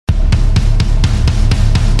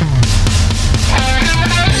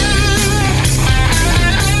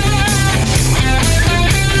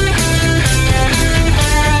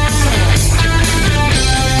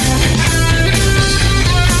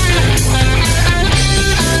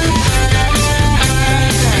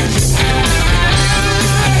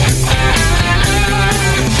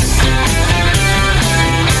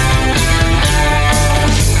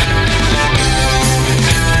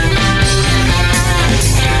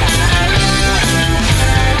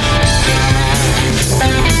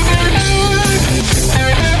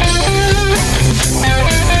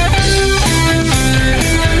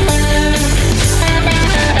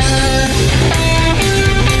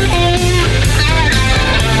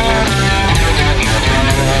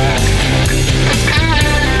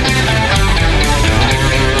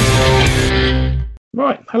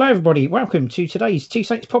Hello, everybody. Welcome to today's Two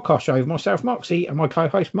Saints podcast show with myself, Mark C, and my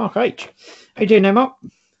co-host, Mark H. How you doing there, Mark?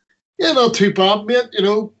 Yeah, not too bad, mate.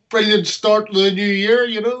 Brilliant start to the new year,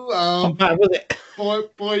 Not bad, was it?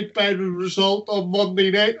 Buoyed by the result on Monday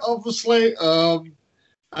night, obviously.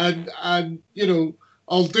 And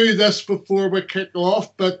I'll do this before we kick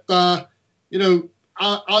off, but,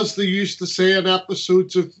 as they used to say in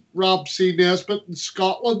episodes of Rob C. Nesbitt in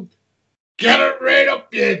Scotland, get it right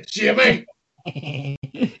up, you Jimmy.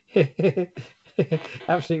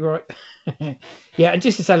 Absolutely right. Yeah, and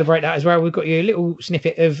just to celebrate that as well, we've got you a little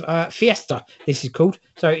snippet of Fiesta, this is called.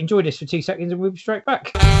 So enjoy this for 2 seconds and we'll be straight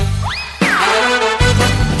back.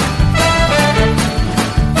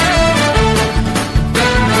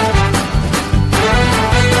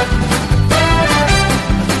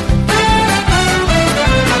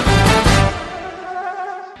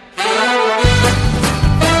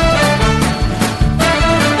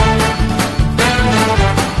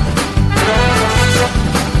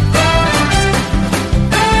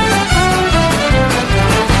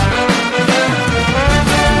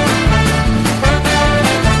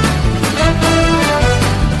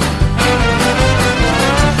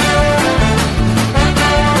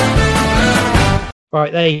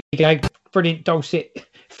 Right, there you go. Brilliant dulcet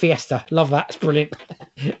Fiesta. Love that. It's brilliant.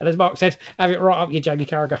 And as Mark said, have it right up your Jamie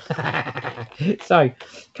Carragher. So,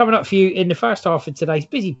 coming up for you in the first half of today's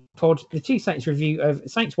busy pod, the Two Saints review of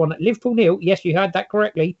Saints 1, Liverpool 0. Yes, you heard that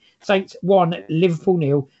correctly. Saints 1, Liverpool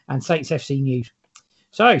 0, and Saints FC news.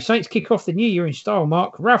 So, Saints kick off the new year in style,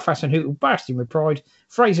 Mark. Ralph Hasenhüttl bursting with pride.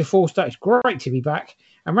 Fraser Forster, it's great to be back.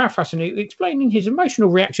 And Ralph Hasenhüttl explaining his emotional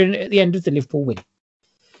reaction at the end of the Liverpool win.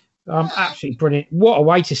 Absolutely brilliant. What a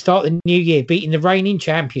way to start the new year, beating the reigning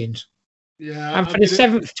champions. Yeah. And for the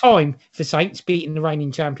seventh time for Saints, beating the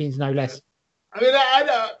reigning champions, no less.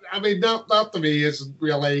 That to me isn't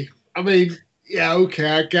really, yeah,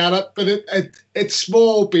 okay, I get it, but it's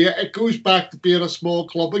small, but it goes back to being a small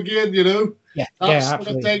club again, Yeah, That's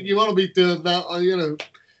absolutely. the thing, you want to be doing that,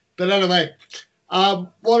 But anyway,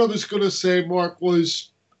 what I was going to say, Mark,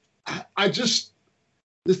 was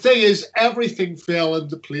the thing is, everything fell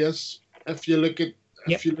into place. If you look at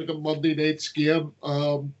Monday night's game,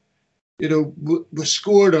 we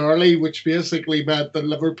scored early, which basically meant that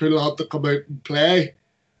Liverpool had to come out and play.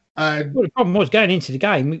 And the problem was going into the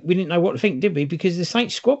game, we didn't know what to think, did we? Because the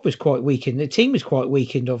Saints squad was quite weakened. The team was quite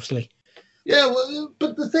weakened, obviously. Yeah, well,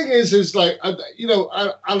 but the thing is like, I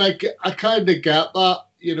kind of get that,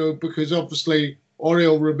 because obviously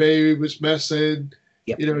Oriol Romeu was missing.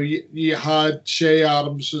 Yep. You had Shea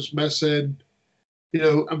Adams was missing,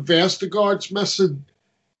 and Vestergaard's missing,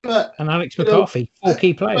 and Alex McCarthy, 4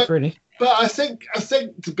 key players, really. But I think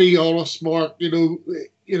to be honest, Mark, I don't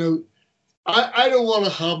want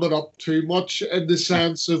to ham it up too much in the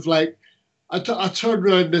sense of like, I turn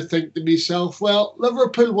around and think to myself, well,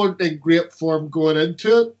 Liverpool weren't in great form going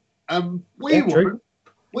into it, we weren't.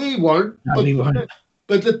 No, we weren't.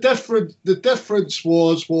 But the difference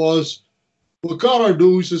was. We got our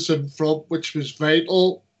noses in front, which was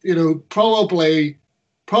vital. Probably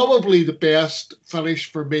the best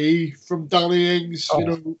finish for me from Danny Ings.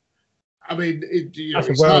 Oh.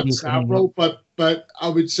 He's had several, but I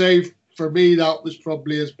would say for me that was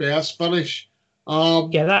probably his best finish.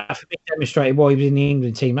 That for me demonstrated why he was in the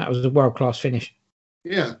England team. That was a world-class finish.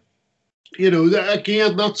 Yeah.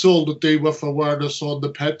 Again, that's all to do with awareness on the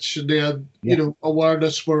pitch and then,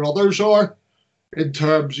 awareness where others are. In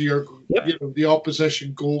terms of your, the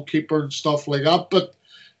opposition goalkeeper and stuff like that. But,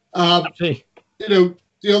 the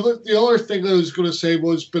other thing I was going to say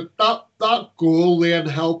was, but that goal then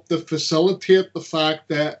helped to facilitate the fact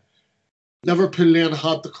that Liverpool then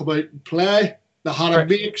had to come out and play. They had a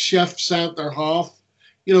makeshift centre half,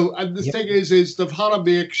 and the thing is they've had a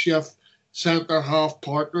makeshift centre half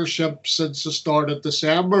partnership since the start of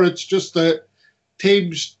December. It's just that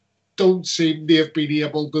teams don't seem to have been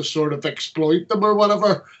able to sort of exploit them or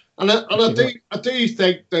whatever. And I do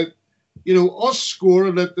think that, us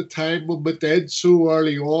scoring at the time when we did so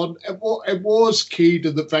early on, it was key to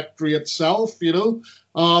the victory itself,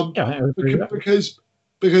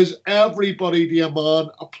 because everybody, the man,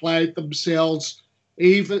 applied themselves,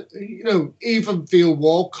 even Theo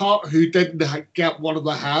Walcott, who didn't get one of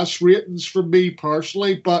the highest ratings from me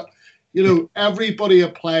personally, but everybody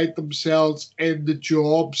applied themselves in the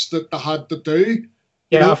jobs that they had to do.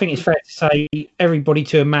 Yeah, I think it's fair to say everybody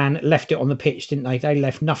to a man left it on the pitch, didn't they? They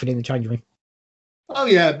left nothing in the change room. Oh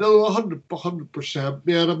yeah, no, 100%,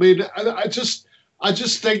 man. I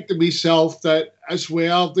just think to myself that as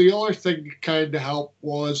well, the other thing that kind of helped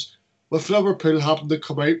was with Liverpool having to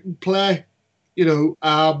come out and play, it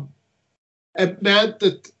meant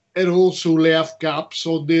that it also left gaps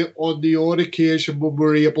on the odd occasion when we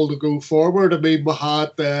were able to go forward. I mean, we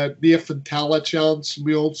had the Nathan Tella chance, and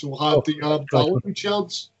we also had the Valerie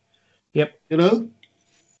chance. Yep. You know?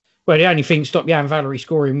 Well, the only thing that stopped Jan Valerie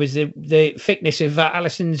scoring was the thickness of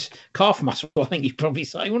Alison's calf muscle, I think you'd probably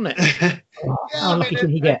say, wouldn't it? How lucky can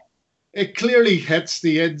he get? It clearly hits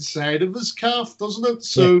the inside of his calf, doesn't it?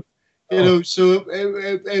 So, you know, so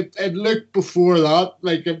it looked before that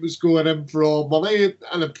like it was going in for all money,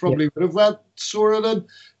 and it probably would have went soaring in.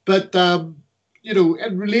 But, you know,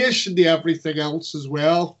 in relation to everything else as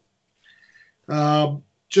well,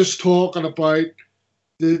 just talking about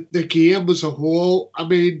the game as a whole, I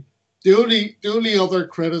mean, the only other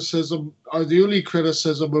criticism, or the only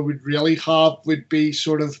criticism I would really have would be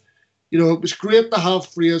sort of, you know, it was great to have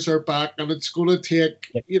Fraser back, and it's going to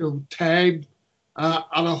take, you know, time.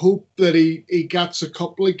 And I hope that he gets a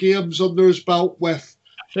couple of games under his belt with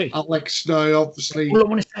Alex now, obviously. All I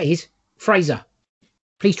want to say is, Fraser,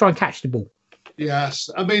 please try and catch the ball. Yes.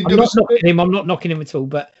 I mean, I'm not knocking him at all,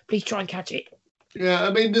 but please try and catch it. Yeah,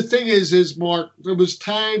 I mean, the thing is, Mark, there was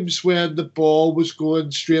times when the ball was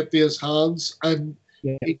going straight to his hands and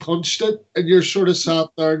he punched it, and you're sort of sat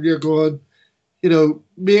there and you're going, you know,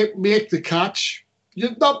 make the catch.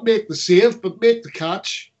 You not make the save, but make the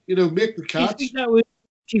catch. You know, make the catch. Do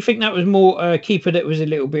you think that was more a keeper that was a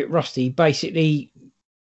little bit rusty, basically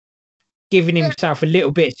giving himself a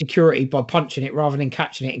little bit of security by punching it rather than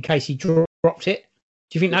catching it in case he dropped it?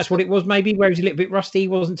 Do you think that's what it was, maybe, where he was a little bit rusty, he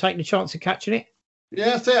wasn't taking the chance of catching it?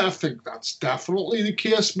 Yeah, I think that's definitely the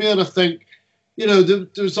case, man. I think, you know,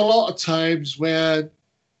 there's a lot of times when,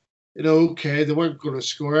 you know, okay, they weren't going to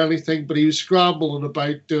score anything, but he was scrambling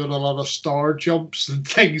about doing a lot of star jumps and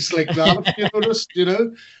things like that, if you noticed, you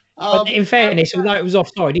know. But in fairness, although it was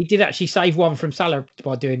offside, he did actually save one from Salah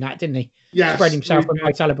by doing that, didn't he? Yes. Spread himself and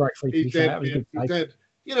made Salah break free. He did.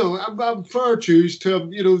 You know, I'm fair dues to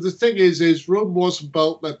him. You know, the thing is Rome wasn't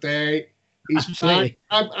built in a day. He's back.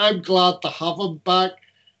 I'm glad to have him back.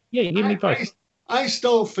 Yeah, you give me both. I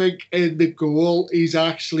still think in the goal he's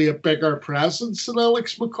actually a bigger presence than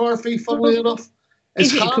Alex McCarthy, funnily enough.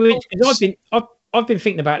 Is it a coincidence? I've been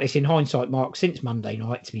thinking about this in hindsight, Mark, since Monday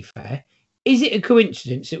night, to be fair. Is it a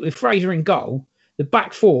coincidence that with Fraser in goal, the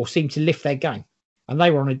back four seemed to lift their game and they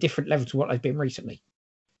were on a different level to what they've been recently?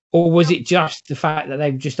 Or was it just the fact that they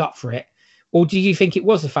were just up for it? Or do you think it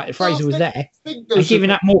was the fact that Fraser was there and giving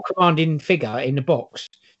that more commanding figure in the box?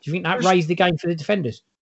 Do you think that raised the game for the defenders?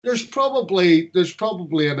 There's probably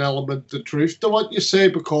an element of truth to what you say,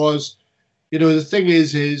 because, you know, the thing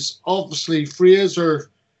is obviously Fraser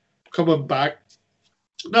coming back.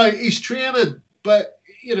 Now, he's training, but,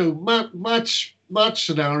 you know, match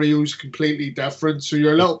scenario is completely different, so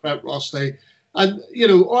you're a little bit rusty. And, you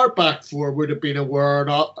know, our back four would have been aware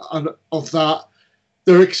of that.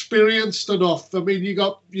 They're experienced enough. I mean, you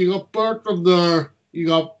got Bertram there, you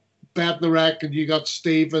got Bednarek, and you got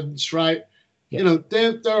Stevens, right? Yeah. You know,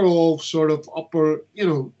 they're all sort of upper, you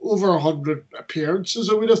know, over 100 appearances,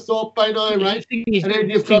 I would have thought by now, right? And then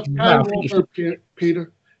you've got Kyle Walker-Peters.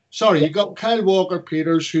 Sorry, you got Kyle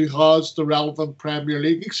Walker-Peters, who has the relevant Premier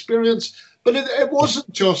League experience. But it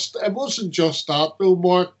wasn't just that though,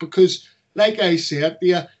 Mark, because like I said,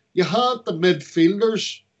 you had the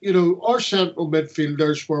midfielders. You know, our central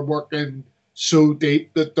midfielders were working so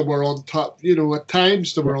deep that they were on top. You know, at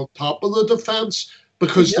times they were on top of the defence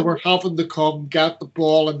because they were having to come, get the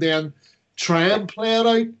ball, and then try and play it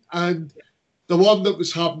out. And the one that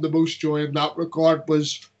was having the most joy in that regard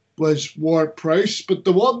was Ward-Prowse. But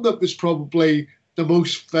the one that was probably the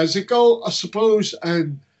most physical, I suppose,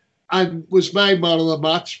 and was my man of the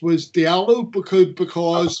match was Diallo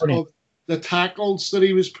because of the tackles that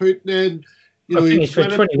he was putting in. You know, he was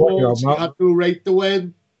winning balls, he had no right to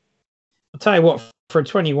win. I'll tell you what, for a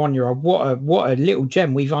 21-year-old, what a little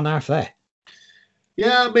gem we've unearthed there.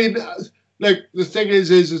 Yeah, I mean, look, the thing is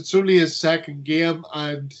it's only his second game,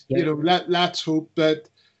 and you know, let's hope that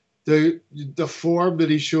the form that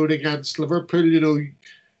he showed against Liverpool, you know,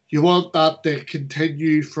 you want that to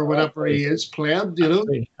continue for whenever he is playing, you know.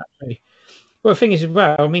 Absolutely. Well, the thing is, as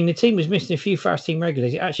well, I mean, the team was missing a few first-team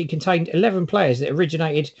regulars. It actually contained 11 players that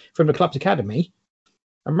originated from the club's academy.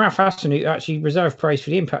 And Ralph Hasenhuttl actually reserved praise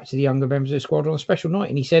for the impact of the younger members of the squad on a special night.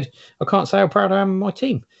 And he said, I can't say how proud I am of my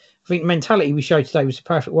team. I think the mentality we showed today was the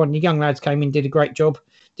perfect one. The young lads came in, did a great job,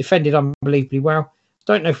 defended unbelievably well.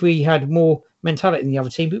 Don't know if we had more mentality than the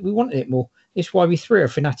other team, but we wanted it more. This is why we threw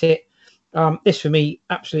everything at it. This, for me,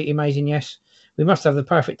 absolutely amazing, yes. We must have the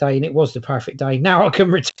perfect day, and it was the perfect day. Now I can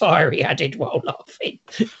retire, he added while laughing.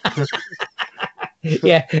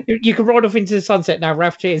 Yeah, you can ride off into the sunset now,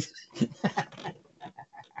 Ralph. Cheers.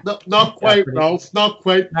 Not quite, Ralph. Not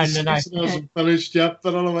quite. No. The season hasn't finished yet,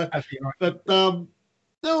 but anyway. Right. But no,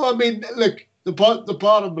 I mean, look, the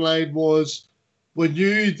bottom line was we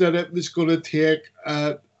knew that it was going to take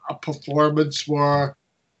a performance where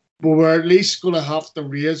we were at least going to have to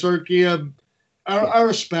raise our game,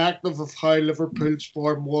 irrespective of how Liverpool's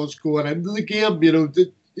form was going into the game.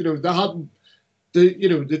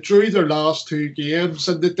 They drew their last two games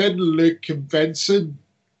and they didn't look convincing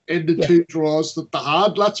in the two draws that they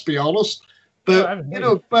had. Let's be honest. But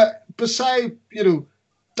but beside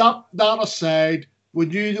that aside, we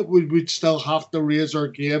knew that we would still have to raise our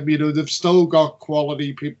game. They've still got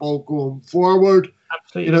quality people going forward.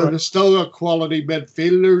 Absolutely. They've still got quality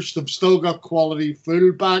midfielders. They've still got quality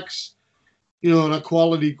fullbacks. And a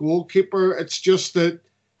quality goalkeeper. It's just that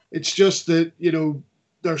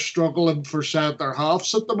they're struggling for centre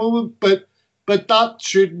halves at the moment. But that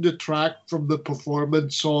shouldn't detract from the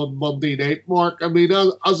performance on Monday night, Mark. I mean,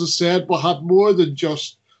 as I said, we had more than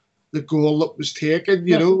just the goal that was taken,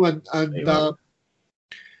 but I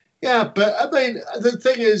mean, the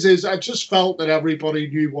thing is I just felt that everybody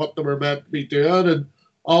knew what they were meant to be doing, and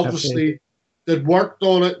obviously they'd worked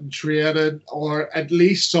on it in training, or at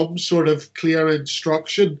least some sort of clear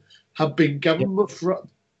instruction had been given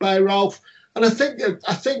by Ralph. And I think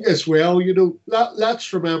as well,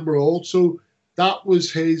 let's remember also that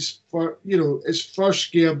was his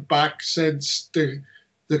first game back since the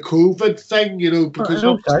COVID thing, because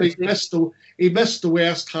obviously he missed the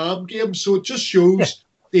West Ham game, so it just shows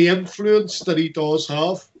the influence that he does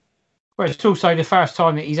have. Well, it's also the first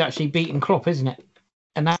time that he's actually beaten Klopp, isn't it?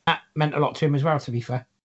 And that meant a lot to him as well, to be fair.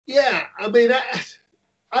 Yeah, I mean,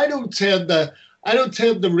 I don't tend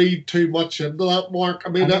to read too much into that, Mark. I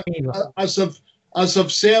mean, as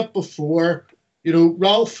I've said before,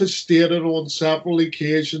 Ralph has stated on several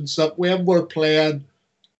occasions that when we're playing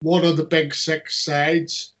one of the big six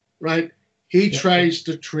sides, right, he tries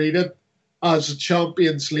to treat it as a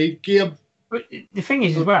Champions League game. But the thing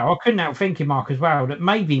is, as well, I couldn't help thinking, Mark, as well, that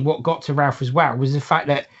maybe what got to Ralph as well was the fact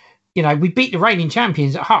that, we beat the reigning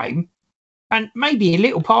champions at home, and maybe a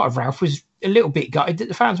little part of Ralph was a little bit gutted that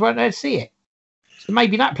the fans weren't there to see it. So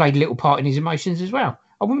maybe that played a little part in his emotions as well.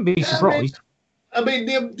 I wouldn't be surprised. I mean,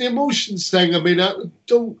 the emotions thing. I mean,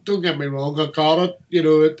 don't get me wrong. I got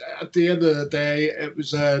it. At the end of the day, it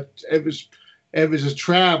was a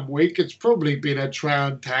trying week. It's probably been a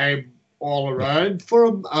trying time all around for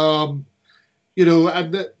him. And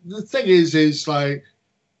the thing is like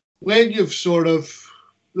when you've sort of,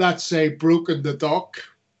 let's say, broken the duck,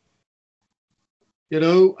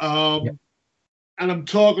 and I'm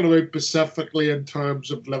talking about specifically in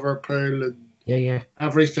terms of Liverpool and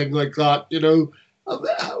everything like that,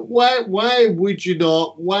 why would you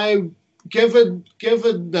not? Why, given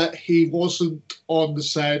that he wasn't on the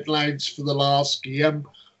sidelines for the last game,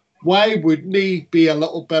 why wouldn't he be a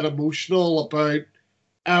little bit emotional about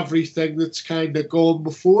everything that's kind of gone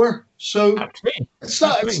before? So it's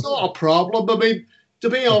not a problem. I mean, to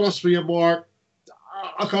be honest with you, Mark,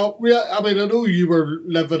 I know you were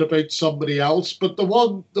livid about somebody else, but the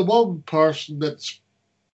one person that's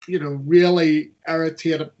really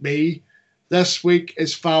irritated me this week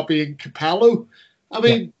is Fabian Capello. I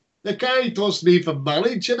mean, the guy doesn't even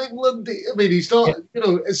manage in England. I mean, he's not.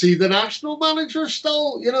 Is he the national manager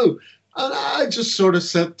still? And I just sort of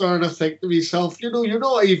sit there and I think to myself, you're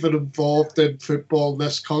not even involved in football in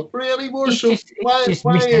this country anymore. Why is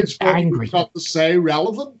what you've got to say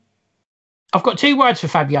relevant? I've got two words for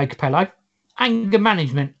Fabio Capello: anger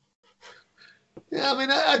management. Yeah, I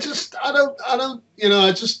mean, I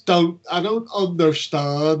don't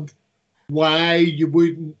understand why you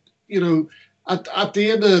wouldn't. At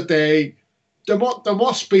the end of the day, there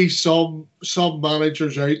must be some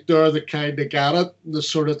managers out there that kind of get it and they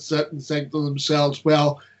sort of sit and think to themselves,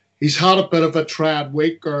 well, he's had a bit of a trying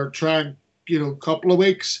week or trying, couple of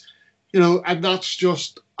weeks, and that's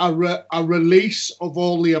just a release of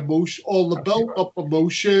all the emotion, all the built-up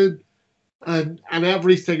emotion and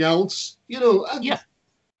everything else, and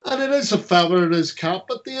it is a feather in his cap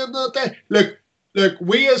at the end of the day. Look,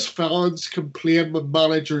 we as fans complain when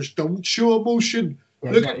managers don't show emotion.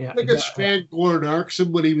 Look at Sven-Göran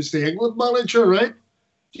Eriksson when he was the England manager, right?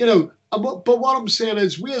 But what I'm saying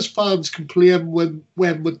is, we as fans complain when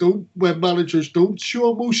managers don't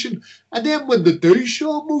show emotion, and then when they do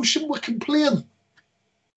show emotion, we complain.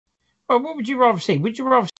 Well, what would you rather see? Would you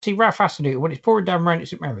rather see Ralph Hasenhüttl when it's pouring down rain at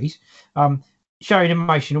St Mary's, showing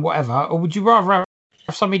emotion or whatever, or would you rather have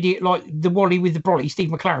some idiot like the Wally with the brolly, Steve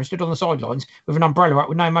McLaren, stood on the sidelines with an umbrella up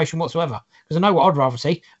with no emotion whatsoever? Because I know what I'd rather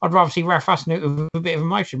see. I'd rather see Ralph Hasenhüttl with a bit of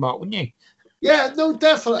emotion, Mark, wouldn't you? Yeah, no,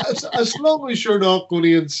 definitely. As long as you're not going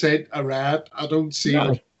to incite a riot, I don't see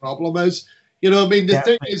problem is. You know, I mean, the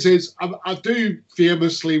thing is I do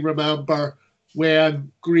famously remember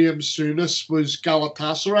when Graham Souness was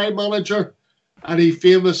Galatasaray manager, and he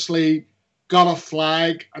famously got a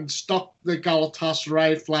flag and stuck the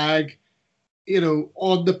Galatasaray flag, you know,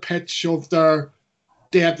 on the pitch of their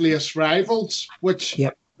deadliest rivals, which,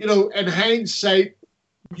 you know, in hindsight,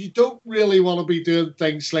 you don't really want to be doing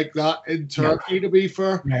things like that in Turkey, to be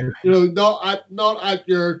fair. No. You know, not at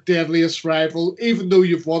your deadliest rival, even though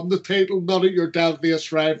you've won the title, not at your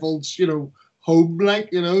deadliest rivals, you know, home, like,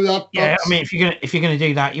 you know. I mean, if you're gonna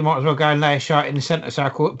do that, you might as well go and lay a shot in the centre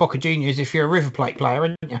circle at Boca Juniors if you're a River Plate player,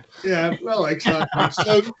 aren't you? Yeah, well,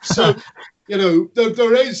 exactly. so you know,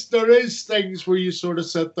 there is things where you sort of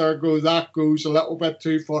sit there and go, that goes a little bit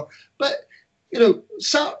too far. But, you know,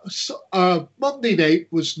 Monday night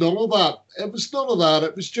was none of that. It was none of that.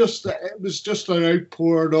 It was just an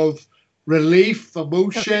outpouring of relief,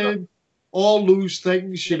 emotion, all those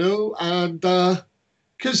things, you know. And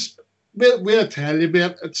because we'll tell you,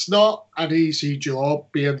 mate, it's not an easy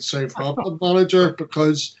job being Southampton manager,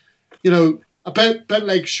 because, you know, a bit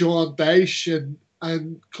like Sean Dyche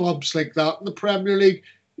and clubs like that in the Premier League,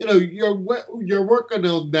 you know, you're working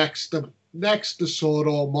on next to sort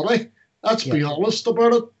all money. Let's be honest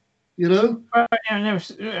about it, you know.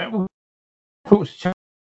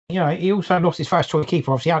 He also lost his first choice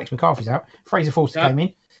keeper. Obviously, Alex McCarthy's out. Fraser Forster came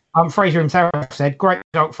in. Fraser himself said, "Great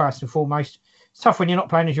result first and foremost. It's tough when you're not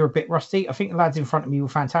playing as you're a bit rusty. I think the lads in front of me were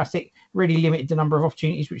fantastic. Really limited the number of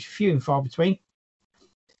opportunities, which are few and far between.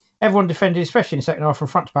 Everyone defended, especially in the second half from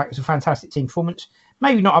front to back. It was a fantastic team performance.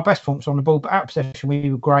 Maybe not our best performance on the ball, but out of possession,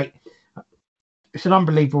 we were great. It's an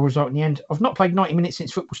unbelievable result in the end. I've not played 90 minutes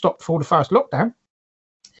since football stopped before the first lockdown.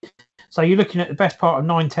 So you're looking at the best part of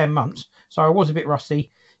 9-10 months. So I was a bit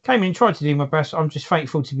rusty. Came in and tried to do my best. I'm just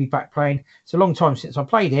thankful to be back playing. It's a long time since I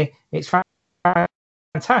played here. It's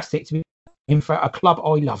fantastic to be in for a club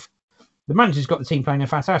I love. The manager's got the team playing in a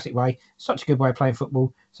fantastic way. Such a good way of playing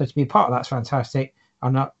football. So to be a part of that's fantastic.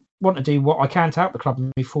 And I want to do what I can to help the club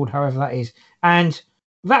move forward, however that is." And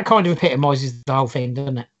that kind of epitomises the whole thing,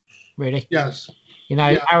 doesn't it? Really? Yes. You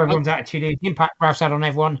know, how everyone's attitude is, the impact Ralph's had on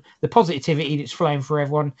everyone, the positivity that's flowing for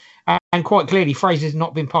everyone. And quite clearly, Fraser's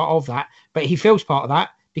not been part of that, but he feels part of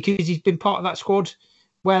that because he's been part of that squad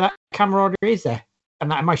where that camaraderie is there and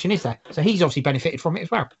that emotion is there. So he's obviously benefited from it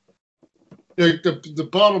as well. The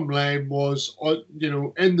bottom line was, you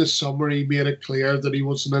know, in the summer, he made it clear that he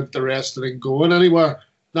wasn't interested in going anywhere.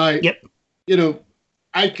 Now, you know,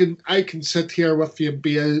 I can sit here with you and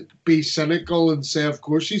be cynical and say, of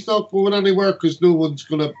course, he's not going anywhere because no one's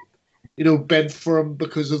going to, you know, bid for him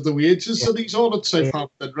because of the wages that he's on at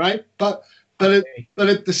Southampton, right? But at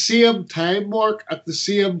the same time, Mark,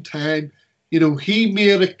 you know, he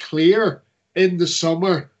made it clear in the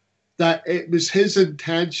summer that it was his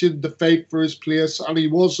intention to fight for his place, and he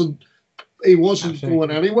wasn't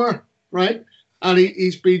going anywhere, right? And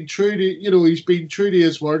he's been true to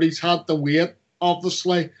his word. He's had to wait,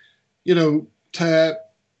 obviously, you know, to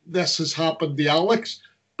this has happened to Alex.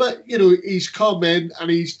 But, you know, he's come in and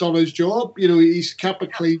he's done his job. You know, he's kept a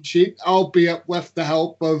clean sheet, albeit with the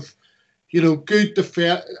help of, you know, good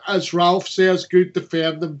defend, as Ralph says, good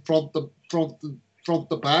defending front to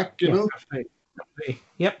back, you know. Absolutely.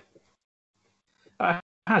 Yep. It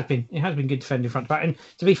has been good defending front to back. And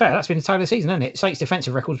to be fair, that's been the tale of the season, hasn't it? Saints'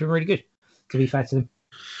 defensive record's been really good, to be fair to them.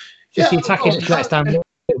 Just the attacking that lets down a little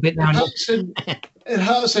bit now. It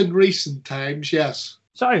has in recent times, yes.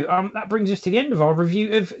 So that brings us to the end of our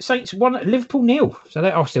review of Saints 1, Liverpool 0. So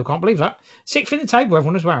I still can't believe that. 6th in the table,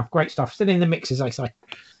 everyone, as well. Great stuff. Still in the mix, as they say.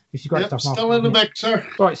 Which is great stuff. Still in the mixer.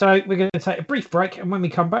 Right, so we're going to take a brief break, and when we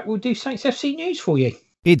come back, we'll do Saints FC news for you.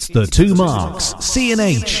 It's the Two Marks,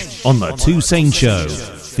 C&H, on the Two Saints Show.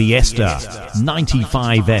 Fiesta,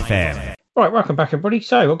 95 FM. Right, welcome back, everybody.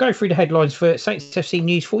 So we'll go through the headlines for Saints FC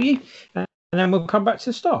news for you, and then we'll come back to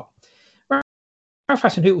the start. Ralph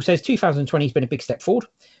Hasenhüttl says 2020 has been a big step forward.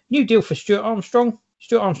 New deal for Stuart Armstrong.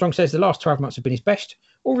 Stuart Armstrong says the last 12 months have been his best.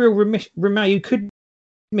 Oriol Romeu could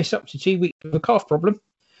miss up to 2 weeks with a calf problem.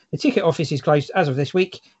 The ticket office is closed as of this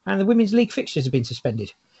week, and the Women's League fixtures have been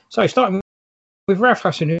suspended. So starting with Ralph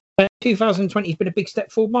Hasenhüttl, 2020 has been a big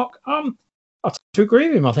step forward, Mark. I have to agree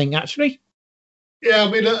with him, I think, actually. Yeah,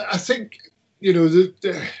 I mean, I think, you know,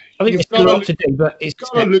 I think there's a lot to do, but it's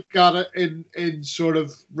got to look at it in sort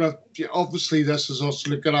of, obviously this is us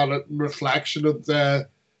looking at it in reflection of the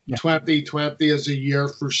 2020 as a year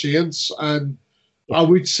for Saints. And I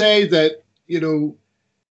would say that, you know,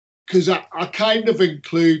 because I kind of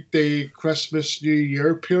include the Christmas New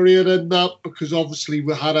Year period in that, because obviously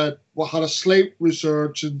we had a slight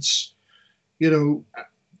resurgence, you know,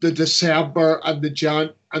 the December and the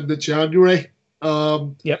January.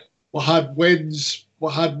 Yep. We had wins.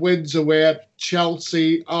 We had wins away at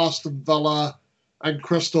Chelsea, Aston Villa, and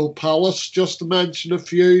Crystal Palace, just to mention a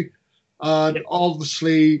few. And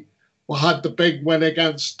obviously, we had the big win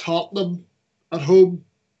against Tottenham at home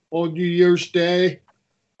on New Year's Day.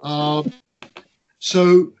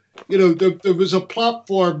 So, you know, there was a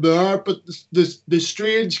platform there, but the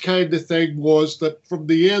strange kind of thing was that from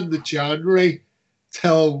the end of January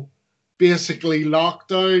till basically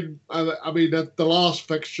lockdown, I mean, the last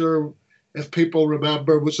fixture, if people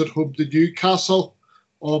remember, was at home to Newcastle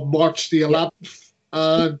on March the 11th.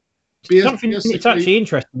 And something that's actually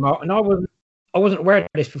interesting, Mark, and I wasn't aware of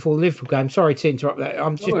this before the Liverpool game. Sorry to interrupt that.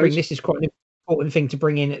 This is quite an important thing to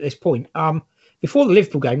bring in at this point. Before the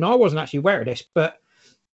Liverpool game, now I wasn't actually aware of this, but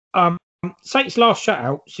Saints' last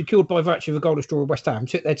shutout, secured by virtue of a goalless draw with West Ham,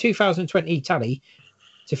 took their 2020 tally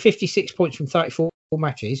to 56 points from 34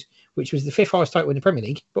 matches, which was the fifth highest total in the Premier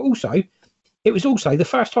League. But also, it was also the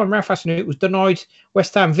first time Ralph Hasenhüttl was denied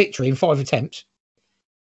West Ham victory in 5 attempts.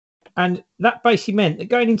 And that basically meant that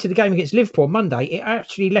going into the game against Liverpool on Monday, it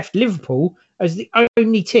actually left Liverpool as the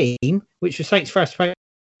only team, which was Saints' first appearance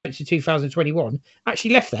in 2021,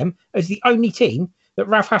 actually left them as the only team that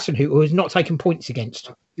Ralph Hasenhüttl has not taken points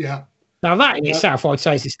against. Yeah. Now that in itself, I'd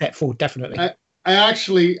say, is a step forward, definitely. I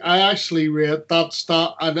actually read that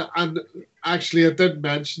stat, and actually I did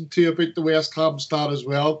mention to you about the West Ham stat as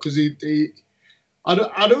well, because I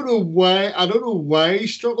don't know why he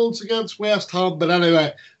struggles against West Ham, but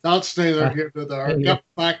anyway, that's neither here nor there. Get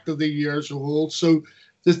back to the year as a whole. So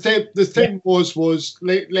the thing was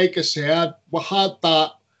like I said, we had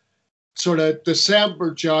that sort of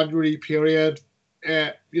December, January period,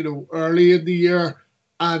 early in the year,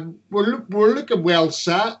 and we're looking well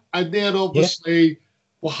set. And then obviously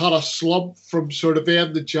we had a slump from sort of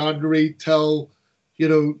end of January till,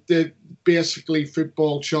 the basically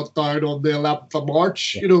football shut down on the 11th of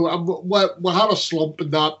March. And we had a slump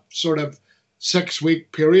in that sort of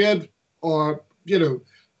 6-week period, and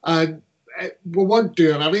we weren't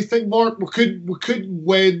doing anything, Mark. We couldn't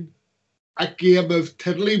win a game of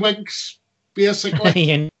tiddlywinks,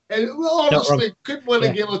 basically. And honestly, couldn't win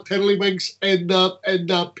a game of tiddlywinks in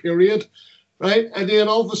that period, right? And then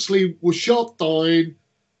obviously we shut down,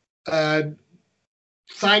 and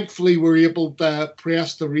thankfully we're able to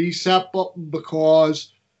press the reset button,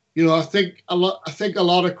 because I think a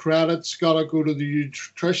lot of credit's got to go to the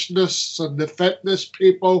nutritionists and the fitness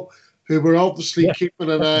people who were obviously keeping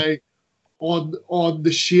an eye on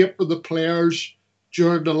the shape of the players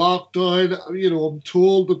during the lockdown. I'm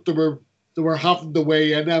told that they were having to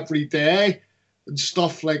weigh in every day and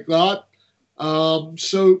stuff like that.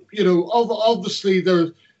 So obviously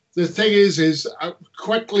the thing is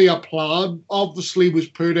quickly a plan obviously was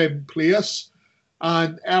put in place,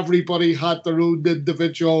 and everybody had their own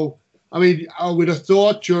individual. I mean, I would have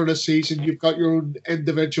thought during a season you've got your own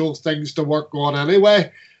individual things to work on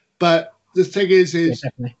anyway. But the thing is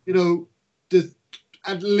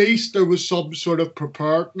at least there was some sort of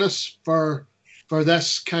preparedness for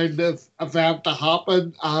this kind of event to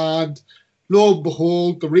happen, and lo and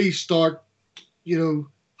behold, the restart,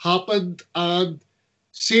 happened, and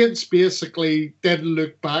Saints basically didn't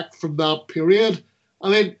look back from that period. I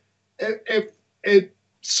mean, it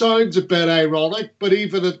sounds a bit ironic, but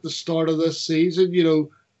even at the start of this season,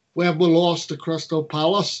 when we lost to Crystal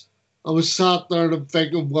Palace, I was sat there and I'm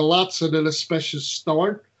thinking, well, that's an inauspicious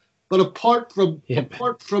start. But apart from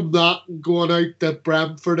that, going out to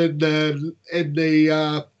Brentford in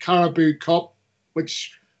the Carabao Cup,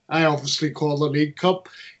 which I obviously call the League Cup,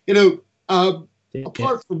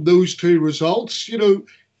 apart from those two results,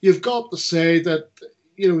 you've got to say that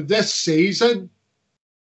this season,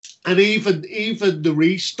 and even the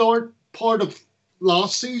restart part of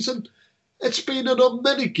last season, it's been an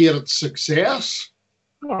unmitigated success.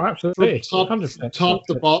 Oh, absolutely, from top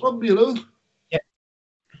to bottom, Yeah,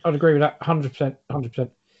 I'd agree with that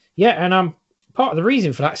 100%. Yeah, and part of the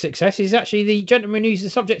reason for that success is actually the gentleman who's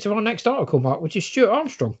the subject of our next article, Mark, which is Stuart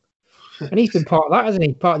Armstrong. And he's been part of that, hasn't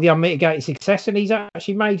he? Part of the unmitigated success, and he's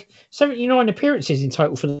actually made 79 appearances in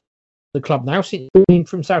total for the club now, since being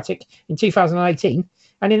from Celtic in 2018.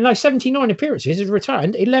 And in those 79 appearances, has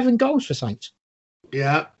returned 11 goals for Saints.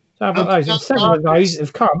 Yeah. So how about those? And 7 of those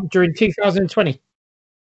have come during 2020.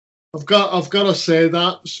 I've got to say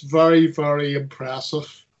that's very, very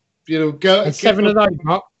impressive. And 7 of those,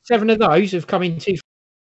 Mark. 7 of those have come in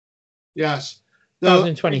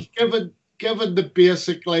 2020.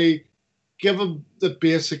 Given that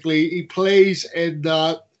basically he plays in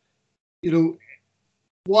that,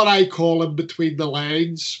 what I call him between the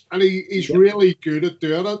lines, and he's really good at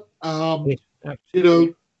doing it.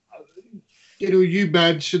 you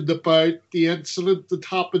mentioned about the incident that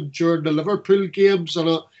happened during the Liverpool games and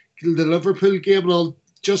the Liverpool game, and I'll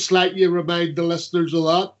just let you remind the listeners of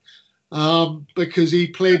that because he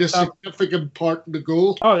played a significant part in the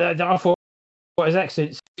goal. Oh, I thought it was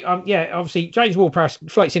excellent. Obviously, James Ward-Prowse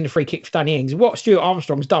floats in the free kick for Danny Ings. What Stuart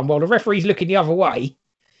Armstrong's done while the referee's looking the other way,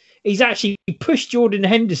 he's actually pushed Jordan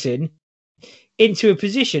Henderson into a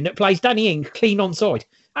position that plays Danny Ings clean onside.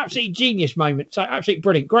 Absolutely genius moment. So absolutely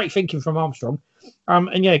brilliant. Great thinking from Armstrong.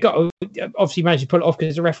 Obviously managed to pull it off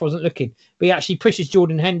because the ref wasn't looking. But he actually pushes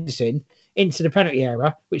Jordan Henderson into the penalty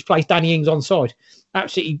area, which plays Danny Ings onside.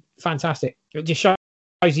 Absolutely fantastic. It just shows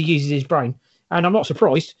he uses his brain. And I'm not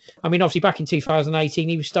surprised. I mean, obviously back in 2018,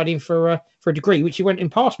 he was studying for a degree, which he went in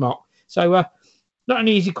pass mark. So not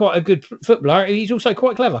only is he quite a good footballer, he's also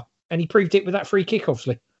quite clever. And he proved it with that free kick,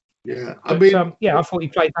 obviously. Yeah, I thought he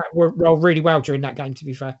played that role really well during that game. To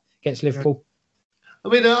be fair, against Liverpool. I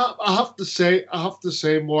mean, I have to say,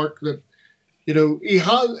 Mark, that he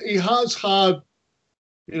has had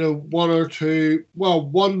one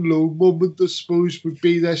low moment, I suppose, would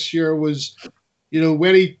be this year was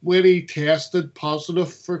when he tested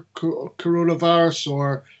positive for coronavirus,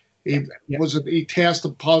 or he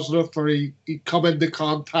tested positive, or he come into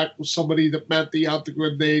contact with somebody that meant he had to go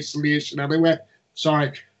into isolation anyway.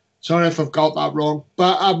 Sorry if I've got that wrong.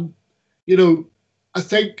 But, I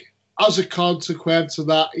think as a consequence of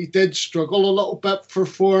that, he did struggle a little bit for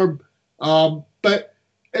form. But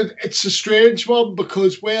it's a strange one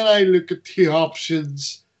because when I look at the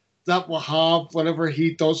options that we'll have whenever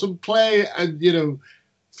he doesn't play and,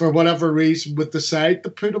 for whatever reason would decide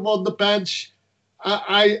to put him on the bench,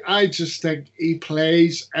 I just think he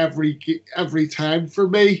plays every time for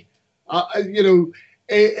me.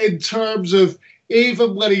 In terms of,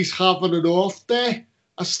 even when he's having an off day,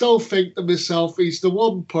 I still think to myself, he's the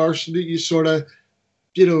one person that you sort of,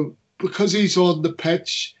 because he's on the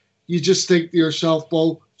pitch, you just think to yourself,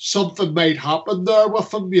 well, something might happen there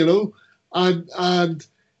with him, and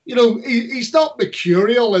he's not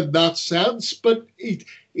mercurial in that sense, but he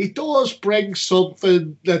does bring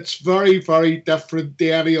something that's very, very different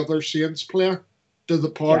to any other Saints player to the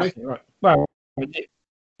party. Yeah, right. Well,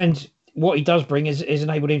 and what he does bring is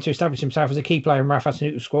enabled him to establish himself as a key player in Ralph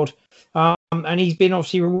Hasenhüttl's squad. And he's been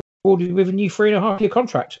obviously rewarded with a new 3.5-year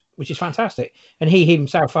contract, which is fantastic. And he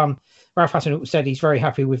himself, Ralph Hasenhüttl, said he's very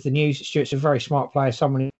happy with the news. Stuart's a very smart player,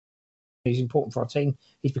 someone who's important for our team.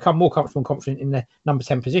 He's become more comfortable and confident in the number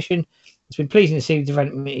 10 position. It's been pleasing to see the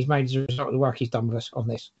development he's made as a result of the work he's done with us on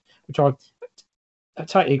this, which I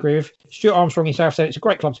totally agree with. Stuart Armstrong himself said it's a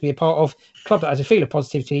great club to be a part of, a club that has a feel of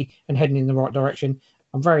positivity and heading in the right direction.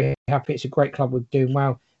 I'm very happy. It's a great club. We're doing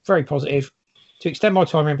well. Very positive. To extend my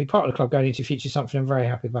time and be part of the club going into the future is something I'm very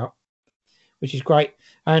happy about, which is great.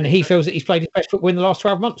 And he feels that he's played his best football in the last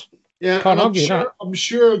 12 months. Yeah, can't argue that. I'm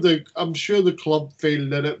sure the club feel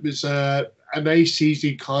that it was a nice,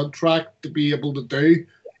 easy contract to be able to do,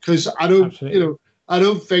 because I don't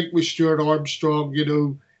think with Stuart Armstrong,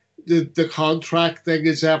 the contract thing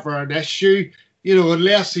is ever an issue.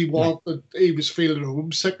 Unless he was feeling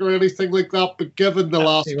homesick or anything like that. But given the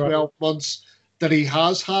last 12 months that he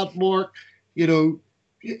has had, Mark, you're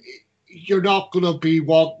not going to be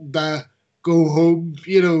wanting to go home,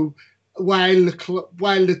 while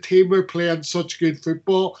the team are playing such good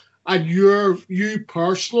football, and you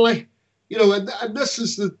personally, and this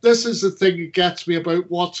is the thing that gets me about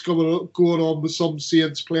what's going on with some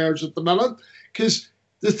Saints players at the minute, because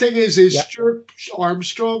the thing is Stuart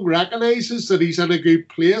Armstrong recognises that he's in a good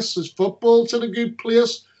place, his football's in a good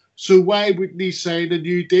place, so why wouldn't he sign a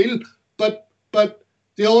new deal? But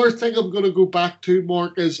the other thing I'm going to go back to,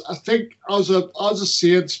 Mark, is I think as a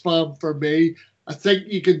Saints fan, for me, I think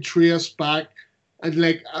you can trace back,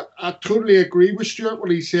 and I totally agree with Stuart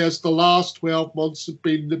when he says the last 12 months have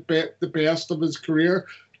been the best of his career,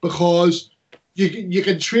 because you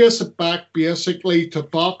can trace it back basically to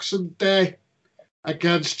Boxing Day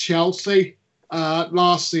against Chelsea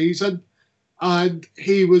last season, and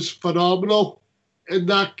he was phenomenal in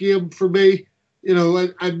that game for me,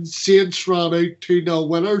 and Saints ran out 2-0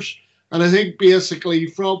 winners, and I think basically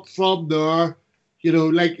from there,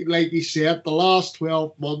 like he said, the last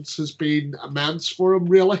 12 months has been immense for him,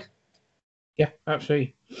 really. Yeah,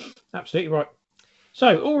 absolutely right.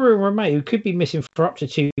 So Aurel Romeu could be missing for up to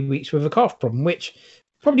 2 weeks with a calf problem, which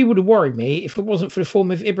probably would have worried me if it wasn't for the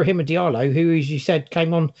form of Ibrahima Diallo, who, as you said,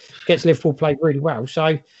 came on against Liverpool, played really well.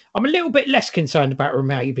 So I'm a little bit less concerned about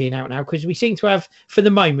Romeu being out now, because we seem to have, for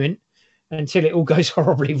the moment, until it all goes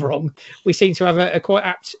horribly wrong, we seem to have a quite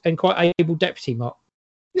apt and quite able deputy, Mark.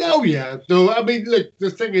 Yeah, oh yeah. No, I mean, look, the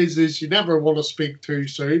thing is you never want to speak too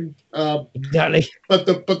soon. Exactly. But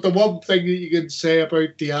the one thing that you can say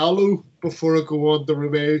about Diallo before I go on to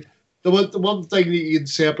Romeu, the one thing that you can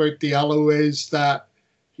say about Diallo is that,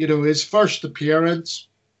 you know, his first appearance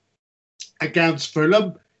against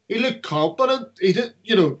Fulham, he looked competent. He did,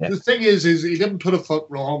 you know, Yeah. the thing is he didn't put a foot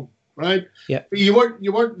wrong, right? Yeah. But you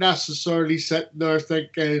weren't necessarily sitting there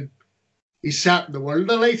thinking he's setting the world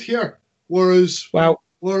alight here. Whereas I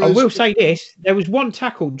will say this: there was one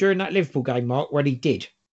tackle during that Liverpool game, Mark, when he did.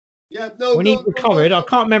 Yeah, no, when he recovered, I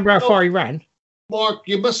can't remember how far he ran. Mark,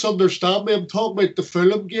 you misunderstand me. I'm talking about the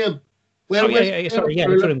Fulham game. Sorry, the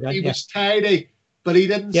Fulham game. He was tidy, but he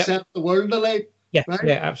didn't set the world alight. Yeah, right?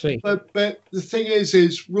 Yeah, absolutely. But the thing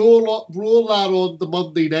is roll that on the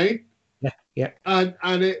Monday night. Yeah.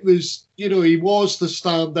 And it was, you know, he was the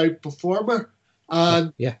standout performer.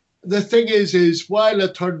 And the thing is while I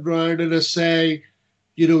turned around and I say,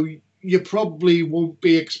 you know, you probably won't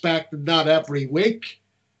be expecting that every week.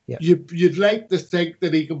 Yeah. You'd like to think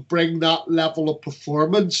that he can bring that level of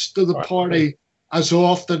performance to the party as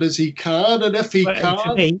often as he can. And if he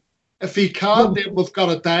can, then we've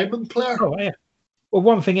got a diamond player. Oh, yeah. Well,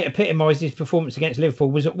 one thing it epitomised his performance against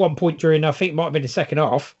Liverpool was at one point during, I think it might have been the second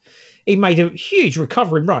half, he made a huge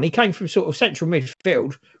recovering run. He came from sort of central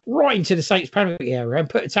midfield right into the Saints penalty area and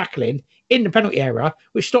put a tackle in the penalty area,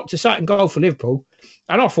 which stopped a certain goal for Liverpool.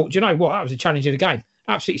 And I thought, do you know what? That was a challenge of the game.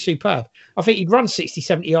 Absolutely superb. I think he'd run 60,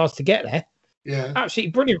 70 yards to get there. Yeah.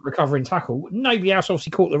 Absolutely brilliant recovering tackle. Nobody else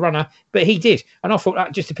obviously caught the runner, but he did. And I thought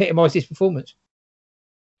that just epitomised his performance.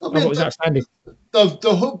 I thought it was outstanding.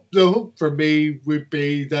 The hope for me would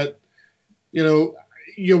be that, you know,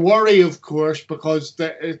 you worry, of course, because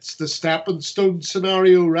it's the stepping stone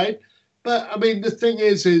scenario, right? But, I mean, the thing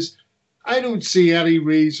is I don't see any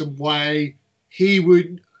reason why he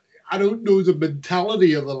would. I don't know the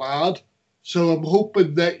mentality of the lad. So I'm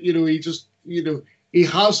hoping that, you know, he just, you know, he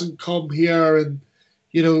hasn't come here and,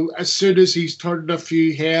 you know, as soon as he's turned a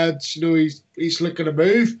few heads, you know, he's looking to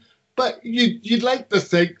move. But you'd like to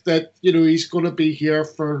think that, you know, he's going to be here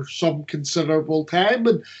for some considerable time.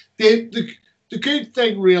 And the good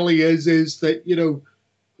thing really is that, you know,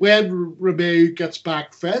 when Romeu gets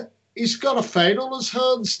back fit, he's got a fight on his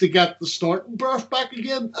hands to get the starting berth back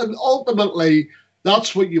again. And ultimately,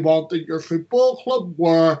 that's what you want at your football club,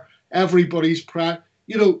 where everybody's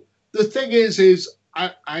you know, the thing is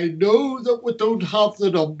I know that we don't have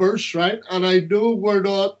the numbers, right? And I know we're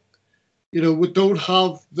not, you know, we don't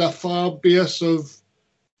have the fan base of,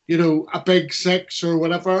 you know, a big six or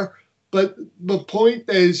whatever. But the point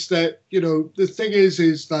is that, you know, the thing is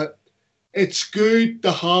that it's good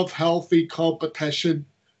to have healthy competition.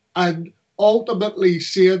 And ultimately,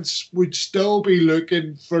 Saints would still be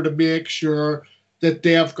looking to make sure that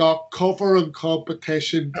they've got cover and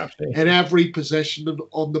competition in every position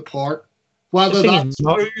on the park. Whether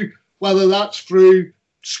that's through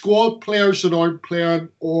squad players that aren't playing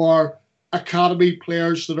or academy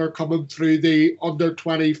players that are coming through the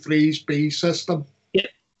under-23s B system. Yeah,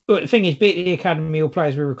 but the thing is, be it the academy or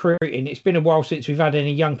players we're recruiting, it's been a while since we've had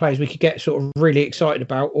any young players we could get sort of really excited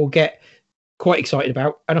about or get quite excited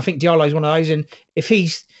about. And I think Diallo is one of those. And if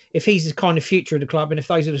he's the kind of future of the club, and if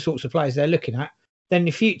those are the sorts of players they're looking at, then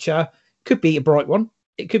the future could be a bright one.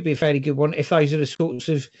 It could be a fairly good one if those are the sorts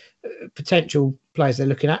of potential players they're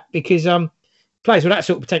looking at. Because players with that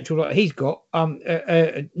sort of potential like he's got,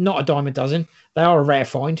 not a dime a dozen. They are a rare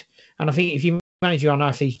find. And I think if you manage to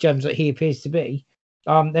unearth these gems that he appears to be,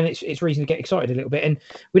 then it's reason to get excited a little bit. And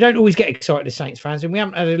we don't always get excited as Saints fans, and we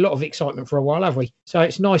haven't had a lot of excitement for a while, have we? So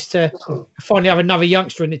it's nice to finally have another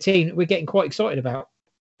youngster in the team that we're getting quite excited about.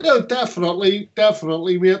 No, definitely.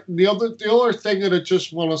 The other thing that I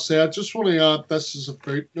just want to say, I just want to add this as a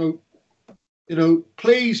footnote. You know,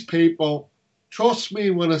 please, people, trust me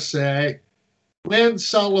when I say, when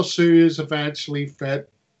Salisu is eventually fit,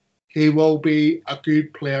 he will be a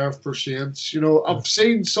good player for Saints. You know, I've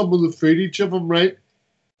seen some of the footage of him, right?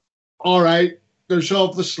 All right, there's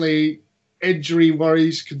obviously injury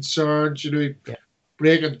worries, concerns, you know,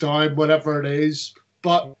 breaking down, whatever it is.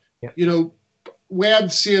 But, you know, when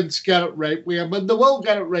Saints get it right with him, and they will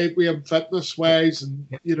get it right with him fitness-wise and,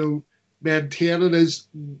 you know, maintaining his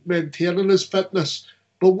fitness.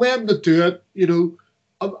 But when they do it, you know,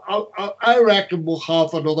 I reckon we'll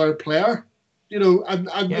have another player. You know, and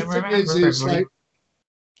the thing is like,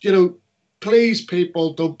 you know, please,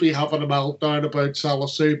 people, don't be having a meltdown about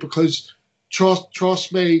Salisu, because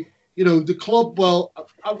trust me, you know, the club will.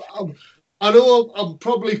 I know I'm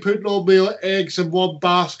probably putting all my eggs in one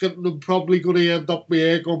basket, and I'm probably going to end up my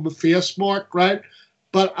egg on my face, Mark, right?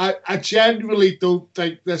 But I genuinely don't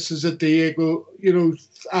think this is a Diego,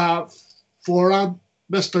 Foran,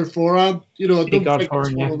 Mr. Foran. I don't think it's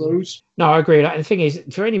one of those. No, I agree with that. And the thing is,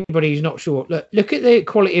 for anybody who's not sure, look at the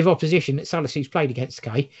quality of opposition that Salisu's played against,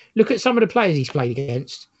 Kay. Look at some of the players he's played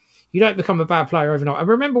against. You don't become a bad player overnight. And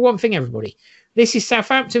remember one thing, everybody. This is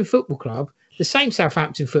Southampton Football Club, the same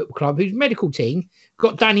Southampton Football Club whose medical team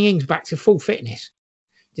got Danny Ings back to full fitness,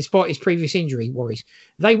 despite his previous injury worries.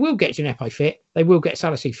 They will get Djenepo fit. They will get